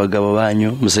musengere abagabo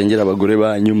banyu, musengere abagore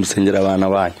banyu, musengere abana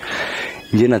banyu.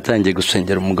 Njye natangiye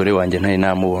gusengera umugore wanjye ntari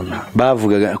namubona.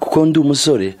 Bavugaga kuko ndi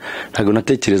umusore, ntago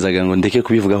natekerezaga ngo ndeke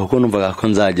kubivuga kuko numvaga ko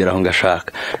nzagera aho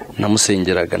ngashaka.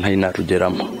 Namusengeraga ntari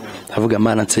narugeramo. Avuga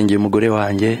Mana nsengeye umugore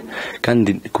wanjye,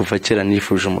 kandi kuva kera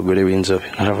nifuje umugore w'inzobe.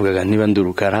 Naravugaga niba ndi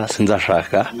urukara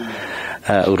sinzashaka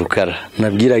urukara.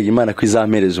 Nabwiraga Imana ko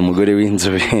izampereza umugore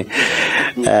w'inzobe.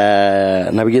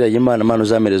 Nabwiraga Imana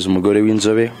uzamereza umugore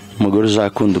w'inzobe, umugore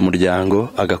uzakunda umuryango,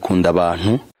 agakunda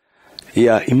abantu.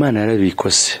 Imana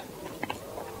yarabikose.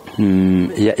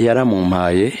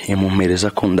 Yaramumpaye, imumpereza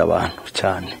akunda abantu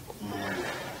cyane.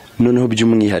 Noneho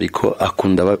by'umwihariko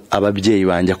akunda ababyeyi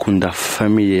banjye, akunda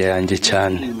famiye yanjye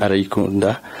cyane,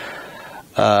 arayikunda.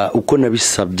 Uko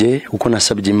nabisabye, uko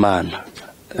nasabye Imana,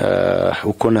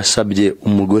 uko nasabye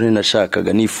umugore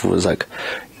nashakaga nifuzaga,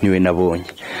 niwe nabonye.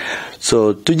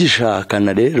 So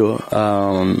tugishakana rero,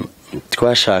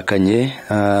 twashakanye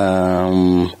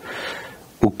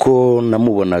uko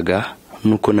namubonaga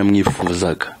nuko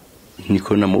namwifuzaga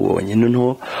niko namubonye.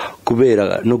 Noneho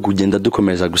kubera no kugenda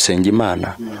dukomeza gusenga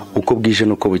Imana, uko bwije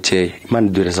nuko bukeye, Imana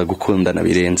iduhereza gukundana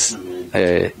birenze.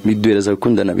 Iduhereza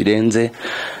gukundana birenze.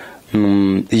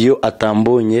 Iyo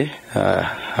atambonye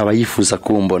aba yifuza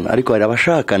kumbona, ariko hari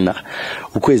abashakana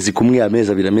ukwezi kumwe,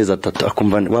 amezi abiri, amezi atatu,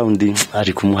 akumva wundi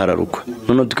ari kumuhararuka.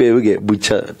 Noneho twebwe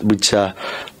bucya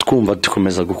twumva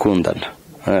dukomeza gukundana.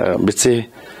 Mbese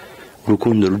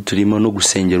urukundo ruturimo no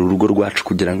gusengera urugo rwacu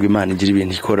kugira ngo Imana igire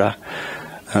ibintu ikora.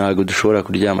 Ntabwo dushobora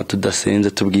kuryama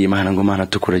tudasenze tubwiye Imana ngo Mana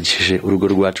tukuragishije urugo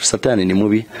rwacu. Satani ni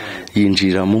mubi,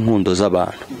 yinjira mu nkundo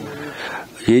z'abantu.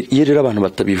 Iyo rero abantu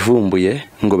batabivumbuye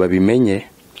ngo babimenye,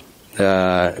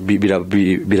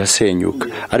 birasenyuka.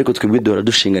 Ariko twebwe duhora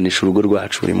dushinganisha urugo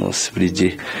rwacu buri munsi, buri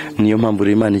gihe. Niyo mpamvu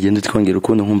rero Imana igenda twongera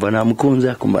urukundo, nkumva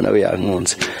namukunze, akumva nawe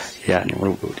yankunze. Yani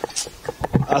muri ubwo buryo.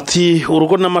 Ati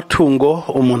urugo n'amatungo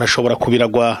umuntu ashobora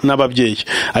kubiragwa n'ababyeyi,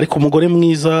 ariko umugore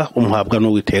mwiza umuhabwa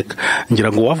n'Uwiteka.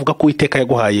 Ngira ngo wavuga ko Uwiteka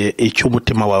yaguhaye icyo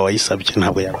umutima wawe wayisabye,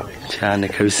 ntabwo yabaye cyane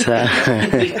kabisa.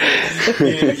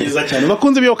 Byiza cyane.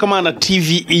 Bakunze Biyobokamana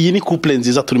TV, iyi ni couple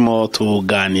nziza turimo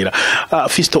tuganira.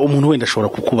 Fiston, umuntu wenda ashobora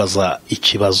kukubaza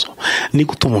ikibazo, ni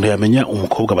gute umuntu yamenya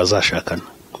umukobwa bazashakana?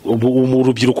 Mu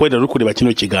rubyiruko wenda ruri kureba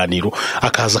kino kiganiro,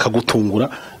 akaza akagutungura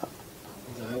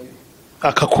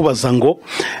akakubaza ngo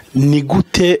ni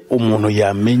gute umuntu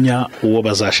yamenya uwo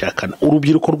bazashakana?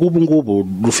 Urubyiruko rw'ubu ngubu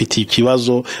rufite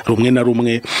ikibazo rumwe na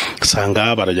rumwe,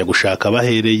 usanga barajya gushaka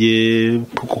bahereye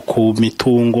ku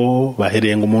mitungo,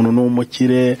 bahereye ngo umuntu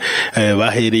n'umukire,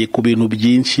 bahereye ku bintu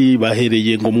byinshi,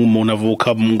 bahereye ngo umuntu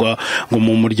avuka ngo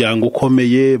mu muryango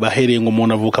ukomeye, bahereye ngo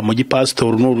umuntu avuka mu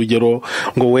gipasitori, n'urugero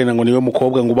ngo wenda ngo niwe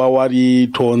mukobwa ngo uba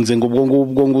waritonze ngo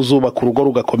ubwo ngo uzubaka urugo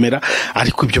rugakomera.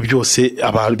 Ariko ibyo byose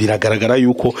biragaragara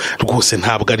yuko rwose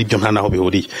ntabwo ari byo, nta naho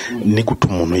bihuriye. Ni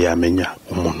gute umuntu yamenya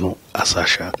umuntu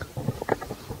azashaka?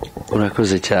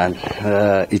 Urakoze cyane.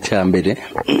 Icya mbere,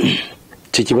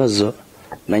 iki kibazo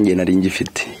nanjye nari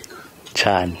ngifite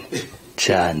cyane.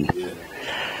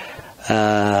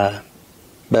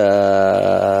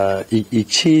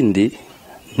 Ikindi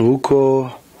ni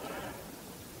uko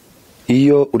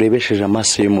iyo urebesheje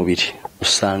amaso y'umubiri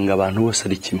usanga abantu bose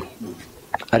ari kimwe,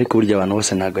 ariko burya abantu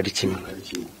bose ntabwo ari kimwe.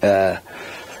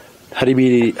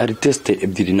 Hari teste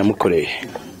ebyiri namukoreye,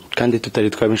 kandi tutari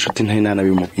twaba inshuti, ntari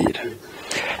nanabimubwira.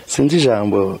 Sinzi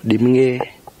ijambo rimwe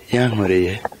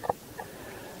yankoreye,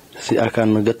 si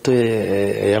akantu gato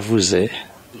yavuze,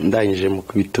 ndangije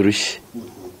mukubita urushyi.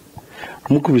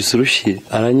 Mukubise urushyi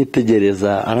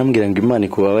aranyitegereza, arambwira ngo Imana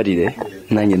ikubabarire,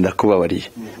 nanjye ndakubabariye.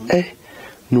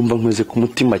 Numva nkoze ku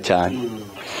mutima cyane.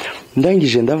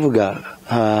 Ndangije ndavuga,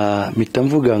 mpita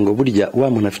mvuga ngo burya wa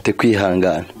muntu afite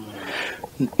kwihangana.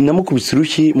 Namukubise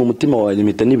urushyi mu mutima wanjye,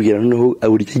 mpita nibwira noneho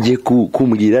burya agiye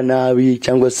kumbwira nabi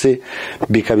cyangwa se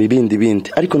bikaba ibindi.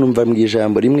 Ariko numva mbwira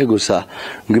ijambo rimwe gusa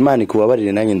ngo Imana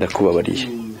ikubabarire, nanjye ndakubabariye.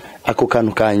 Ako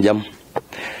kantu kanjyamo.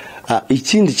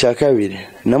 Ikindi cya kabiri,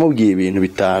 namubwiye ibintu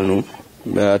 5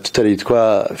 tutari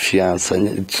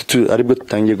fiansanya, aribwo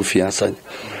tutangiye gufiansanya.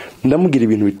 Ndamubwira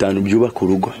ibintu 5 byubaka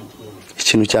urugo.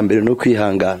 Ikintu cya mbere no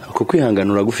kwihangana. Uko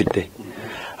kwihangana uragufite?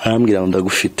 Arambwira ngo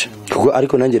ndagufite. Kuko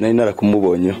ariko nanjye nari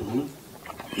narakumubonye.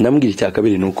 Ndamubwira icya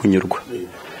kabiri ni ukunyurwa.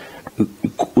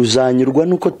 Uzanyurwa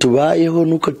nuko tubayeho,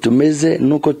 nuko tumeze,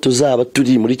 nuko tuzaba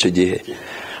turi muri icyo gihe.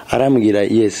 Arambwira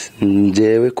yes,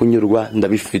 njyewe kunyurwa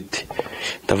ndabifite.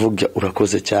 Ndavuga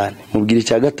urakoze cyane. Mubwira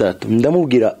icya gatatu,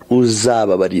 ndamubwira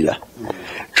uzababarira.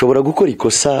 Nshobora gukora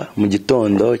ikosa mu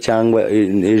gitondo cyangwa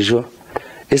ejo,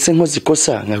 ese nkoze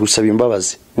ikosa nkagusaba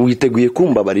imbabazi witeguye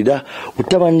kumbabarira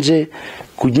utabanje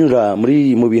kunyura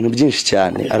mu bintu byinshi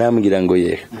cyane? Arambwira ngo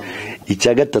ye.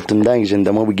 Icya gatatu ndangije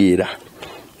ndamubwira.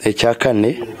 Icya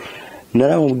kane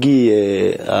naramubwiye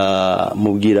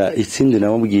mubwira ikindi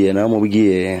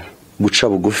naramubwiye guca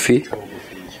bugufi.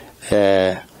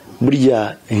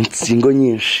 Burya ingo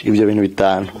nyinshi ibyo bintu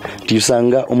bitanu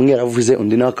tuyusanga umwe yaravuze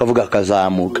undi nawe akavuga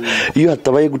akazamuka. Iyo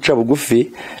hatabaye guca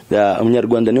bugufi,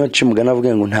 umunyarwanda niwe acimugana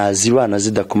avuga ngo ntazibana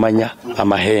zidakumanya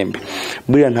amahembe.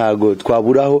 Burya ntago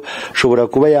twaburaho ushobora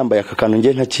kuba yambaye akakantu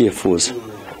nge ntakifuza,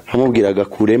 nkamubwira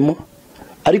agakuremo,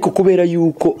 ariko kubera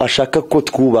yuko ashaka ko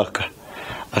twubaka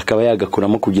akaba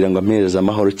yagakuramo kugira ngo ampereze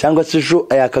amahoro, cyangwa se ejo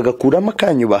yakagakuramo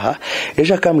akanyubaha,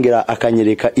 ejo akambwira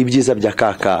akanyereka ibyiza bya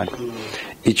kakana.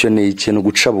 Icyo ni ikintu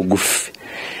guca bugufi.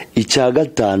 Icya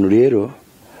gatanu rero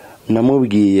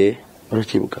namubwiye,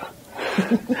 urakibuka?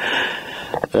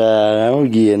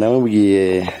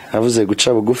 namubwiye avuze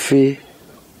guca bugufi,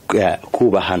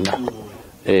 kubahana.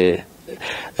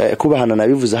 Kubahana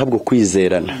nabivuze ahubwo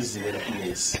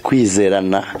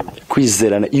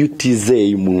kwizerana iyo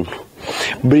utizeye umuntu.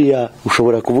 Buriya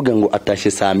ushobora kuvuga ngo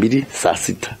atashye saa 2 saa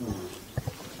 6,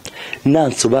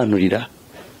 nansobanurira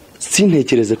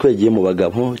sintekereze ko yagiye mu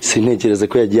bagabo, sintekereze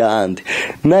ko yagiye ahandi.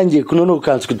 Nangiye none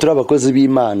ukanswe turi abakozi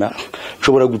b'Imana,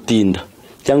 nshobora gutinda,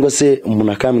 cyangwa se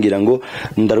umuntu akambwira ngo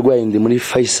ndarwaye ndi muri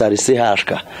Faisal CHK,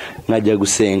 nkajya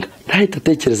gusenga, ntahita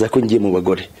atekereza ko ngiye mu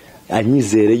bagore,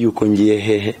 anyizere yuko ngiye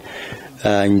hehe,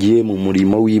 ngiye mu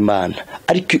murimo w'Imana.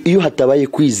 Ariko iyo hatabaye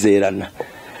kwizerana,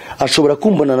 ashobora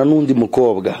kumbonana n'undi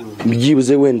mukobwa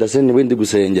byibuze wenda se ni wende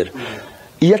gusengera,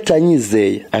 iyo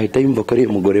atanyizeye ahita yumva ko ari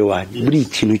umugore wanjye. Buri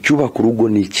ikintu cyubaka urugo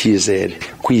ni icyizere,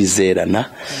 kwizerana,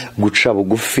 guca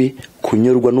bugufi,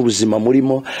 kunyurwa n'ubuzima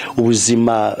murimo.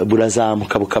 Ubuzima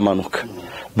burazamuka bukamanuka,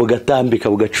 bugatambika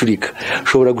bugacurika.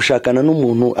 Ushobora gushakana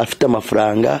n'umuntu afite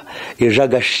amafaranga ejo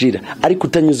agashira, ariko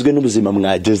utanyuzwe n'ubuzima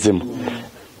mwagezemo,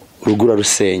 urugo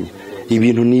rurusenya.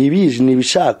 Ibintu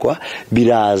nibishakwa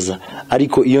biraza,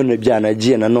 ariko iyo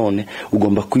byanagiye nanone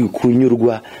ugomba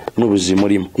kunyurwa n'ubuzima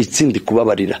urimo. Ikindi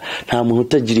kubabarira. Nta muntu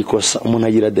utagira ikosa, umuntu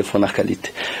agira defo na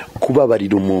kalite.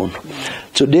 Kubabarira umuntu.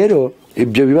 So rero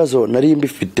ibyo bibazo nari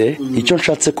mbifite. Icyo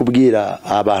nshatse kubwira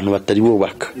abantu batari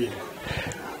bubaka,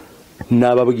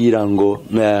 nababwira ngo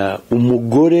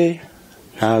umugore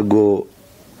ntago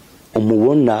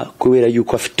umubona kubera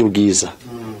yuko afite ubwiza,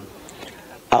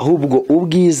 ahubwo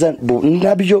ubwiza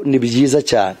nabyo ni byiza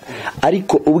cyane,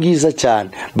 ariko ubwiza cyane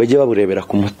bajye baburebera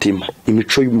ku mutima,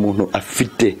 imico y'umuntu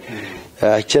afite.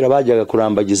 Kera bajyaga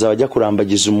kurambagiza, bajya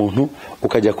kurambagiza umuntu,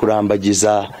 ukajya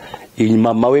kurambagiza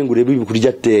mama we ngo urebe ibikurya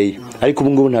ateye, ariko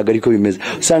ubu ngubu ntabwo ariko bimeze.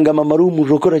 Usanga mama ari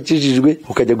umujokora akijijwe,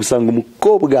 ukajya gusanga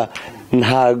umukobwa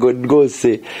ntago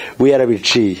rwose we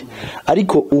yarabiciye.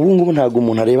 Ariko ubu ngubu ntago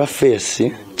umuntu areba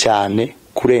face cyane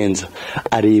kurenza,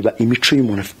 areba imico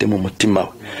y'umuntu afite mu mutima we,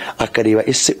 akareba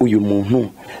ese uyu muntu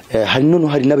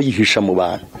hari n'abiyihisha mu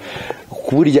bantu.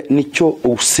 Kuburya nicyo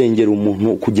usengera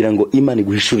umuntu kugira ngo Imana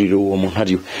iguhishurire uwo muntu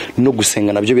ari we, no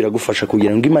gusenga nabyo biragufasha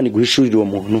kugira ngo Imana iguhishurire uwo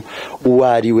muntu uwo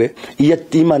ari we. Iyo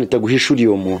Imana itaguhishuriye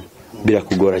uwo muntu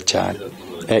birakugora cyane.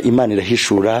 Imana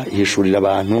ihishurira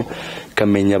abantu,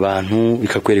 ikamenya abantu,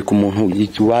 ikakwereka umuntu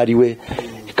uwo ari we,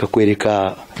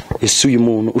 ikakwereka ese uyu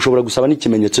muntu. Ushobora gusaba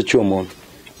n'ikimenyetso cy'uwo muntu,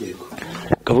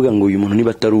 kavuga ngo uyu muntu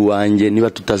niba atari uwanjye, niba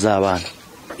tutazabana,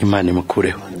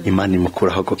 Imana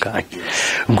imukuraho ako kanya.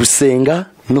 Gusenga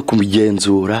no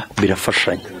kumugenzura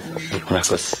birafashanya.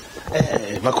 Murakoze.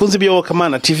 Bakunzi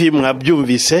b'Iyobokamana TV,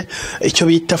 mwabyumvise icyo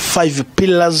bita 5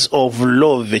 pillars of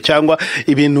love, cyangwa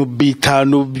ibintu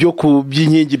bitanu byo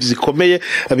by'inkingi zikomeye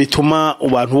bituma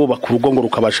abantu bubaka urugo ngo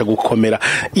rukabasha gukomera.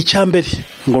 Icya mbere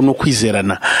ngo ni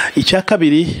ukwizerana, icya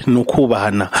kabiri ni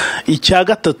ukubahana, icya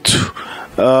gatatu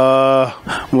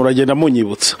muragenda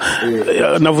munyibutsa,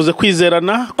 navuze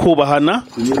kwizerana, kubahana,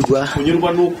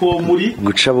 kunyurwa nuko muri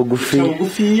guca bugufi,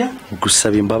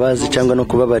 gusaba imbabazi cyangwa no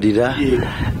kubabarira,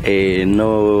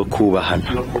 no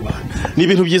kubahana. Ni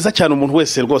ibintu byiza cyane umuntu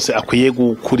wese rwose akwiye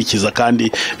gukurikiza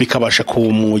kandi bikabasha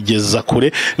kumugeza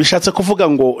kure. Bishatse kuvuga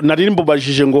ngo nari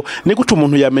mbubajije ngo ni gute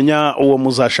umuntu yamenya uwo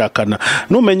muzashakana.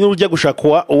 Numenye ujya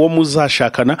gushaka uwo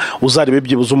muzashakana, uzarebe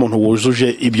byibuze umuntu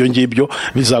wujuje ibyo ngibyo,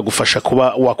 bizagufasha kuba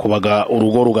wakubaga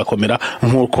urugo rugakomera,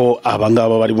 nk'uko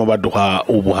abangaba barimo baduha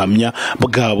ubuhamya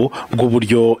bwabo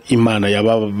bw'uburyo Imana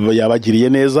yabagiriye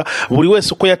neza. Buri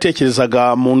wese uko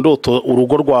yatekerezaga mu ndoto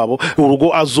urugo rwabo,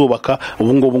 urugo azubaka,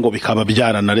 ubu ngubu ngo bikaba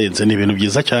byaranarenze. Ni ibintu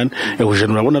byiza cyane.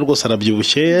 Eugenie urabona rwose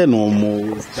arabyibushye, ni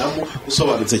umudamu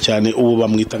usobanutse cyane. Ubu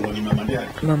bamwita ngo ni mama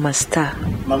Mama Star.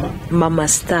 Mama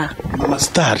Star. Mama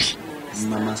Star.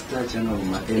 mama star cyangwa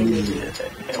mama Emily.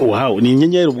 Wow, ni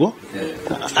inyenyeri ubwo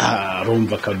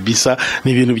rumva kabisa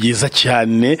ni ibintu byiza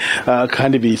cyane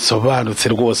kandi bisobanutse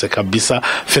rwose kabisa.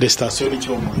 Felicitation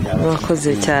n'icyo umuntu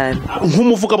wakoze cyane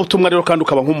nk'umuvugabutumwa rero kandi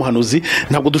ukaba nk'umuhanuzi.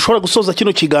 Ntabwo dushobora gusoza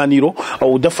kino kiganiro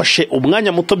udafashe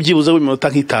umwanya muto byibuze w'iminota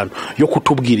nk'itanu yo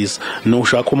kutubwiriza.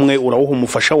 Nushaka umwe urawuha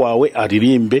umufasha wawe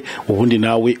aririmbe, ubundi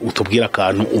nawe utubwira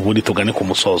akantu, ubundi tugane ku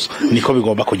musozo. Niko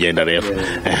bigomba kugenda rero.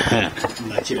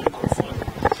 Nakire mikrofone.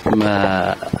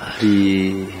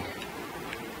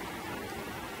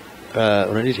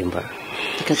 Uraririmba?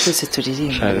 Reka twese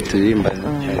turirimba.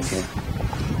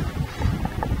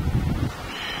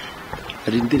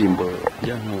 Hari indirimbo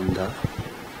ya nkunda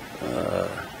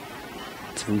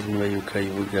sinzi niba yuko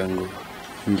ivuga ngo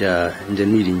njya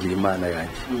niringira Imana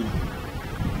yanjye.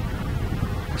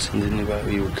 Sinzi niba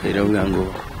yuko iravuga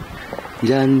ngo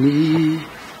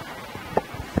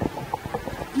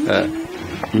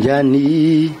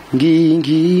njyani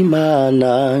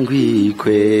ngingimana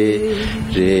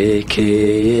ngwikwereke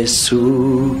Yesu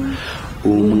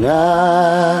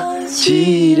umwakire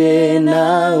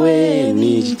nawe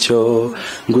nicyo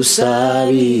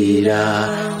ngusabira.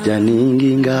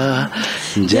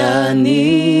 njyani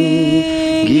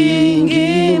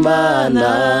ngingimana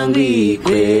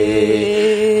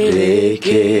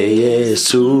ngwikwereke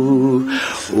Yesu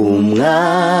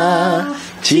umwakire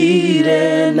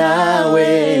nawe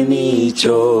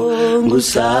nicyo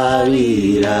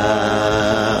ngusabira.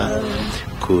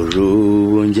 Kuri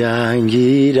ubu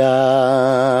njyangira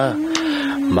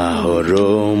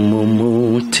mahoro mu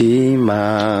mutima,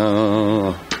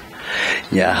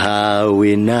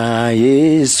 nyahawe na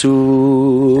Yesu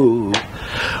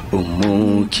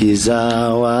umukiza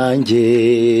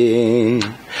wanjye.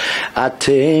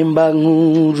 Atemba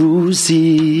nk'uruzi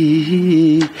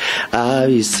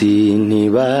ab'isi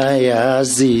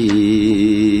ntibayazi,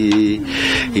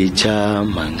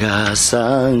 icyampa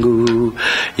ngasangu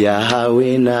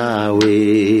yahawe nawe.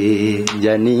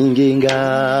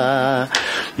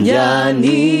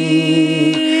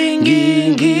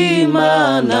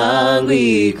 njyaningingimana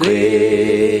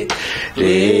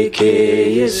ngwikwereke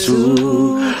Yesu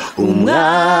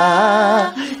umwakire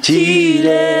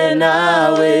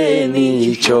nawe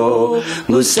nicyo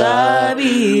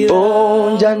ngusabira.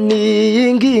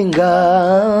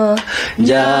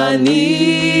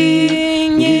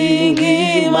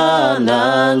 njyaningingimana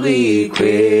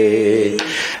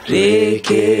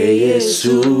ngwikwereke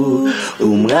Yesu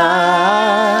umwakire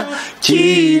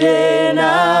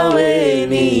nawe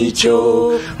nicyo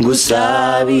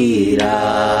ngusabira.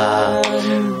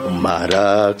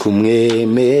 Mara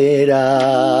kumwemera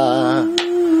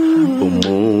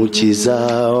umukiza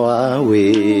wawe,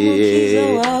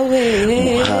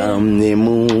 muhamye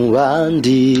mu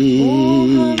bandi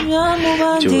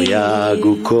byo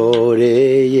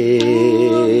yagukoreye.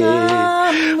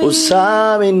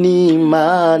 Usabe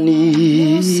n'Imani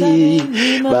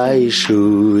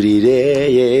bahishurire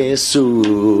Yesu,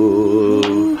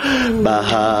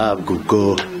 bahabwa ubwo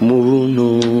muntu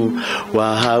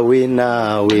wahawe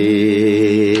nawe.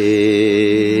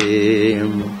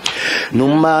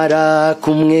 Numara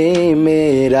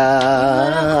kumwemera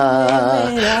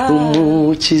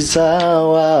umukiza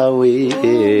wawe,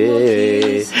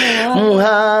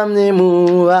 muhamye mu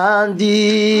bandi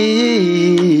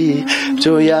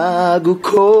byo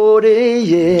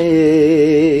yagukoreye.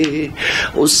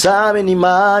 Usabe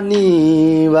n'Imani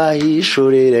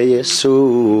bahishurire Yesu,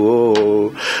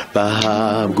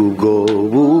 bahabwa ubwo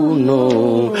buntu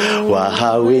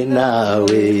wahawe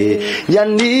nawe.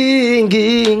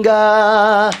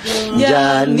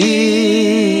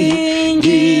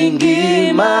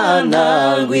 njyaningingimana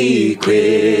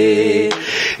ngwikwereke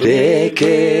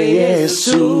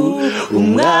Yesu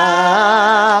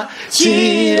umwakire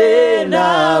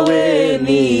nawe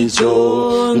nicyo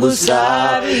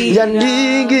ngusabira.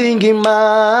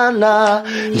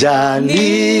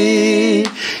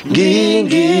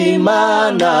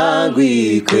 njyaningingimana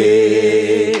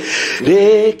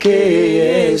ngwikwereke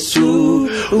Yesu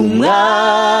umwakire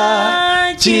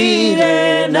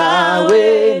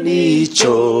nawe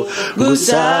nicyo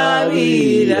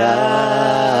ngusabira.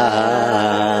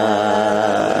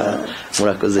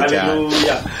 Murakoze cyane.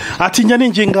 Ati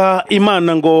njyaninginga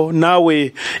Imana ngo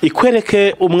nawe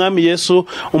ikwereke umwami Yesu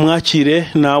umwakire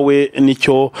nawe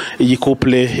nicyo iyi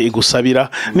couple igusabira,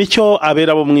 nicyo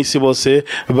abera bo mwisi bose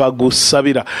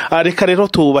bagusabira. Reka rero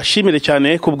tubashimire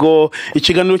cyane kubwo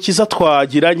ikiganiro kiza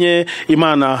twagiranye.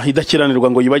 Imana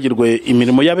idakiranirwa ngo yibagirwe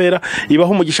imirimo y'abera,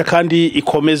 ibaho umugisha kandi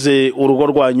ikomeze urugo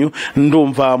rwanyu.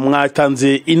 Ndumva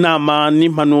mwatanze inama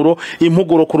n'impanuro,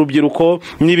 impuguro ku rubyiruko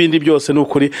n'ibindi byose.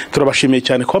 N'ukuri turabashimiye ndabashimiye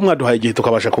cyane kuba mwaduhaye igihe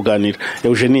tukabasha kuganira.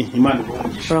 Eugenie, Imana iguhe.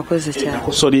 urakoze cyane.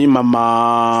 Sorry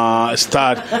mama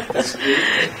Star.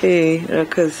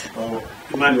 Urakoze.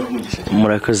 Imana iguhe.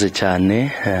 murakoze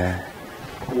cyane.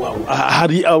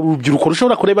 Hari urubyiruko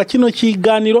rushobora kureba kino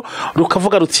kiganiro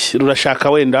rukavuga ruti rurashaka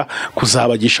wenda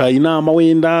kuzabagisha inama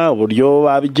wenda uburyo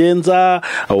babigenza,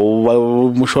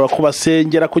 mushobora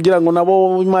kubasengera kugira ngo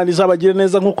nabo Imana izabagire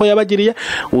neza nkuko yabagiriye.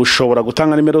 Ushobora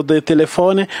gutanga nimero de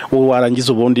telefone,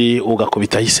 warangiza ubundi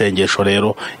ugakubitaho isengesho,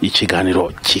 rero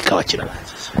ikiganiro kikaba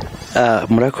kirarangiye.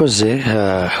 Murakoze.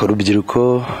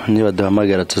 Urubyiruko niba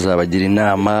duhamagara tuzabagira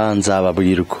inama,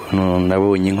 nzababwira ukuntu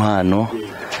nabonye inkwano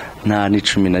nta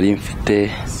n'icumi nari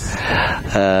mfite,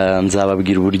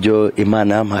 nzababwira uburyo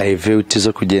Imana yampaye vewuti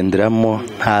zo kugenderamo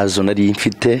ntazo nari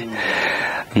mfite,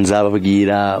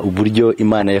 nzababwira uburyo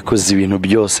Imana yakoze ibintu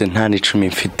byose nta n'icumi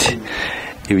mfite.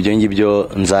 Ibyo ngibyo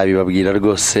nzabibabwira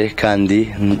rwose, kandi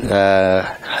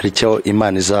hari icyo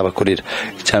Imana izabakorera.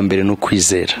 Icya mbere ni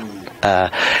ukwizera.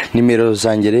 Nimero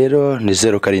zanjye rero ni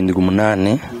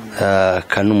 0788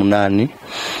 8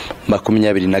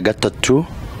 23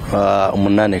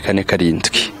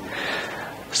 847.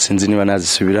 Sinzi niba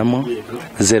nazisubiramo.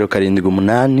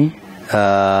 0788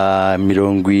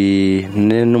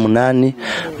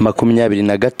 48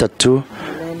 23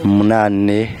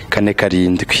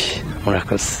 847.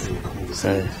 Murakoze.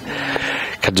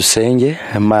 Kadusenge.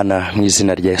 Imana mu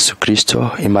izina rya Yesu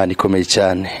Kristo, Imana ikomeye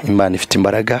cyane, Imana ifite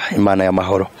imbaraga, Imana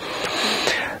y'amahoro,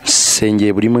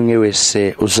 sengeye buri mwe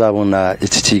wese uzabona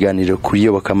iki kiganiro kuri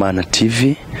Yobokamana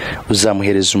TV,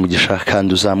 uzamuhereza umugisha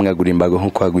kandi uzamwagura imbago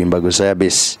nkuko waguye imbago za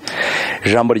Yabesi.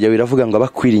 Ijambo ryawe riravuga ngo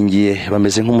abakwiringiye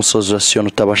bameze nk'umusozi wa Siyoni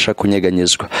utabasha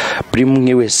kunyeganyezwa. Buri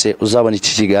mwe wese uzabona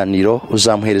iki kiganiro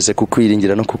uzamuhereze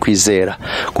kukwiringira no kukwizera,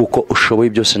 kuko ushoboye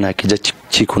byose nta kijya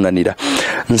kikunanira.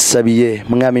 Nsabiye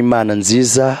Mwami Imana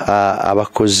nziza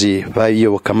abakozi ba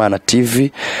Yobokamana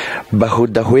TV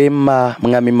bahudahwema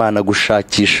Mwami Imana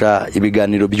gushakisha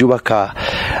ibiganiro byubaka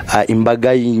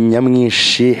imbaga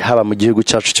nyamwinshi haba mu gihugu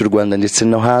cyacu cy'u Rwanda ndetse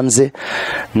no hanze.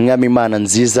 Mwami Imana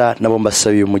nziza, nabo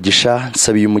mbasabiye umugisha,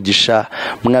 nsabiye umugisha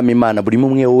Mwami Imana buri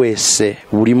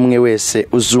mwe wese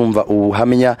uzumva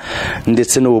ubuhamya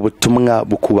ndetse n'ubu butumwa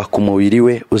bukubaka umubiri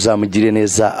we, uzamugire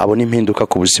neza abone impinduka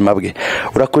ku buzima bwe.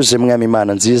 Urakoze Mwami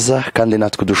Imana nziza, kandi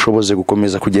natwe dushoboze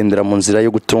gukomeza kugendera mu nzira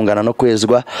yo gutungana no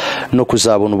kwezwa no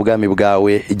kuzabona ubwami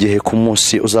bwawe igihe ku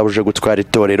munsi uzabuje gutwara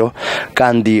itorero,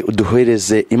 kandi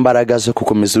uduhereze imbaraga zo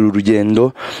gukomeza uru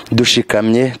rugendo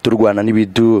dushikamye turwana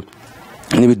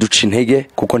n'ibiduca intege,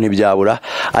 kuko ntibyabura,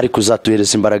 ariko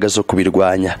uzatuhereza imbaraga zo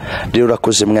kubirwanya. Rero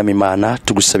urakoze Mwami Imana,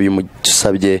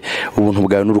 tugusabye ubuntu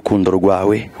bwawe n'urukundo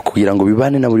rwawe kugira ngo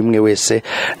bibane na buri mwe wese,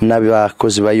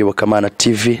 n'abakozi ba Yobokamana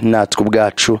TV, natwe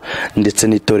ubwacu ndetse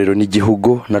n'itorero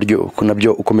n'igihugu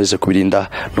nabyo ukomeze kubirinda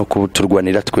no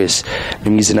kuturwanira twese.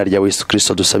 Ni mu izina rya Yesu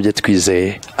Kristo dusabye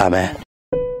twizeye, amen.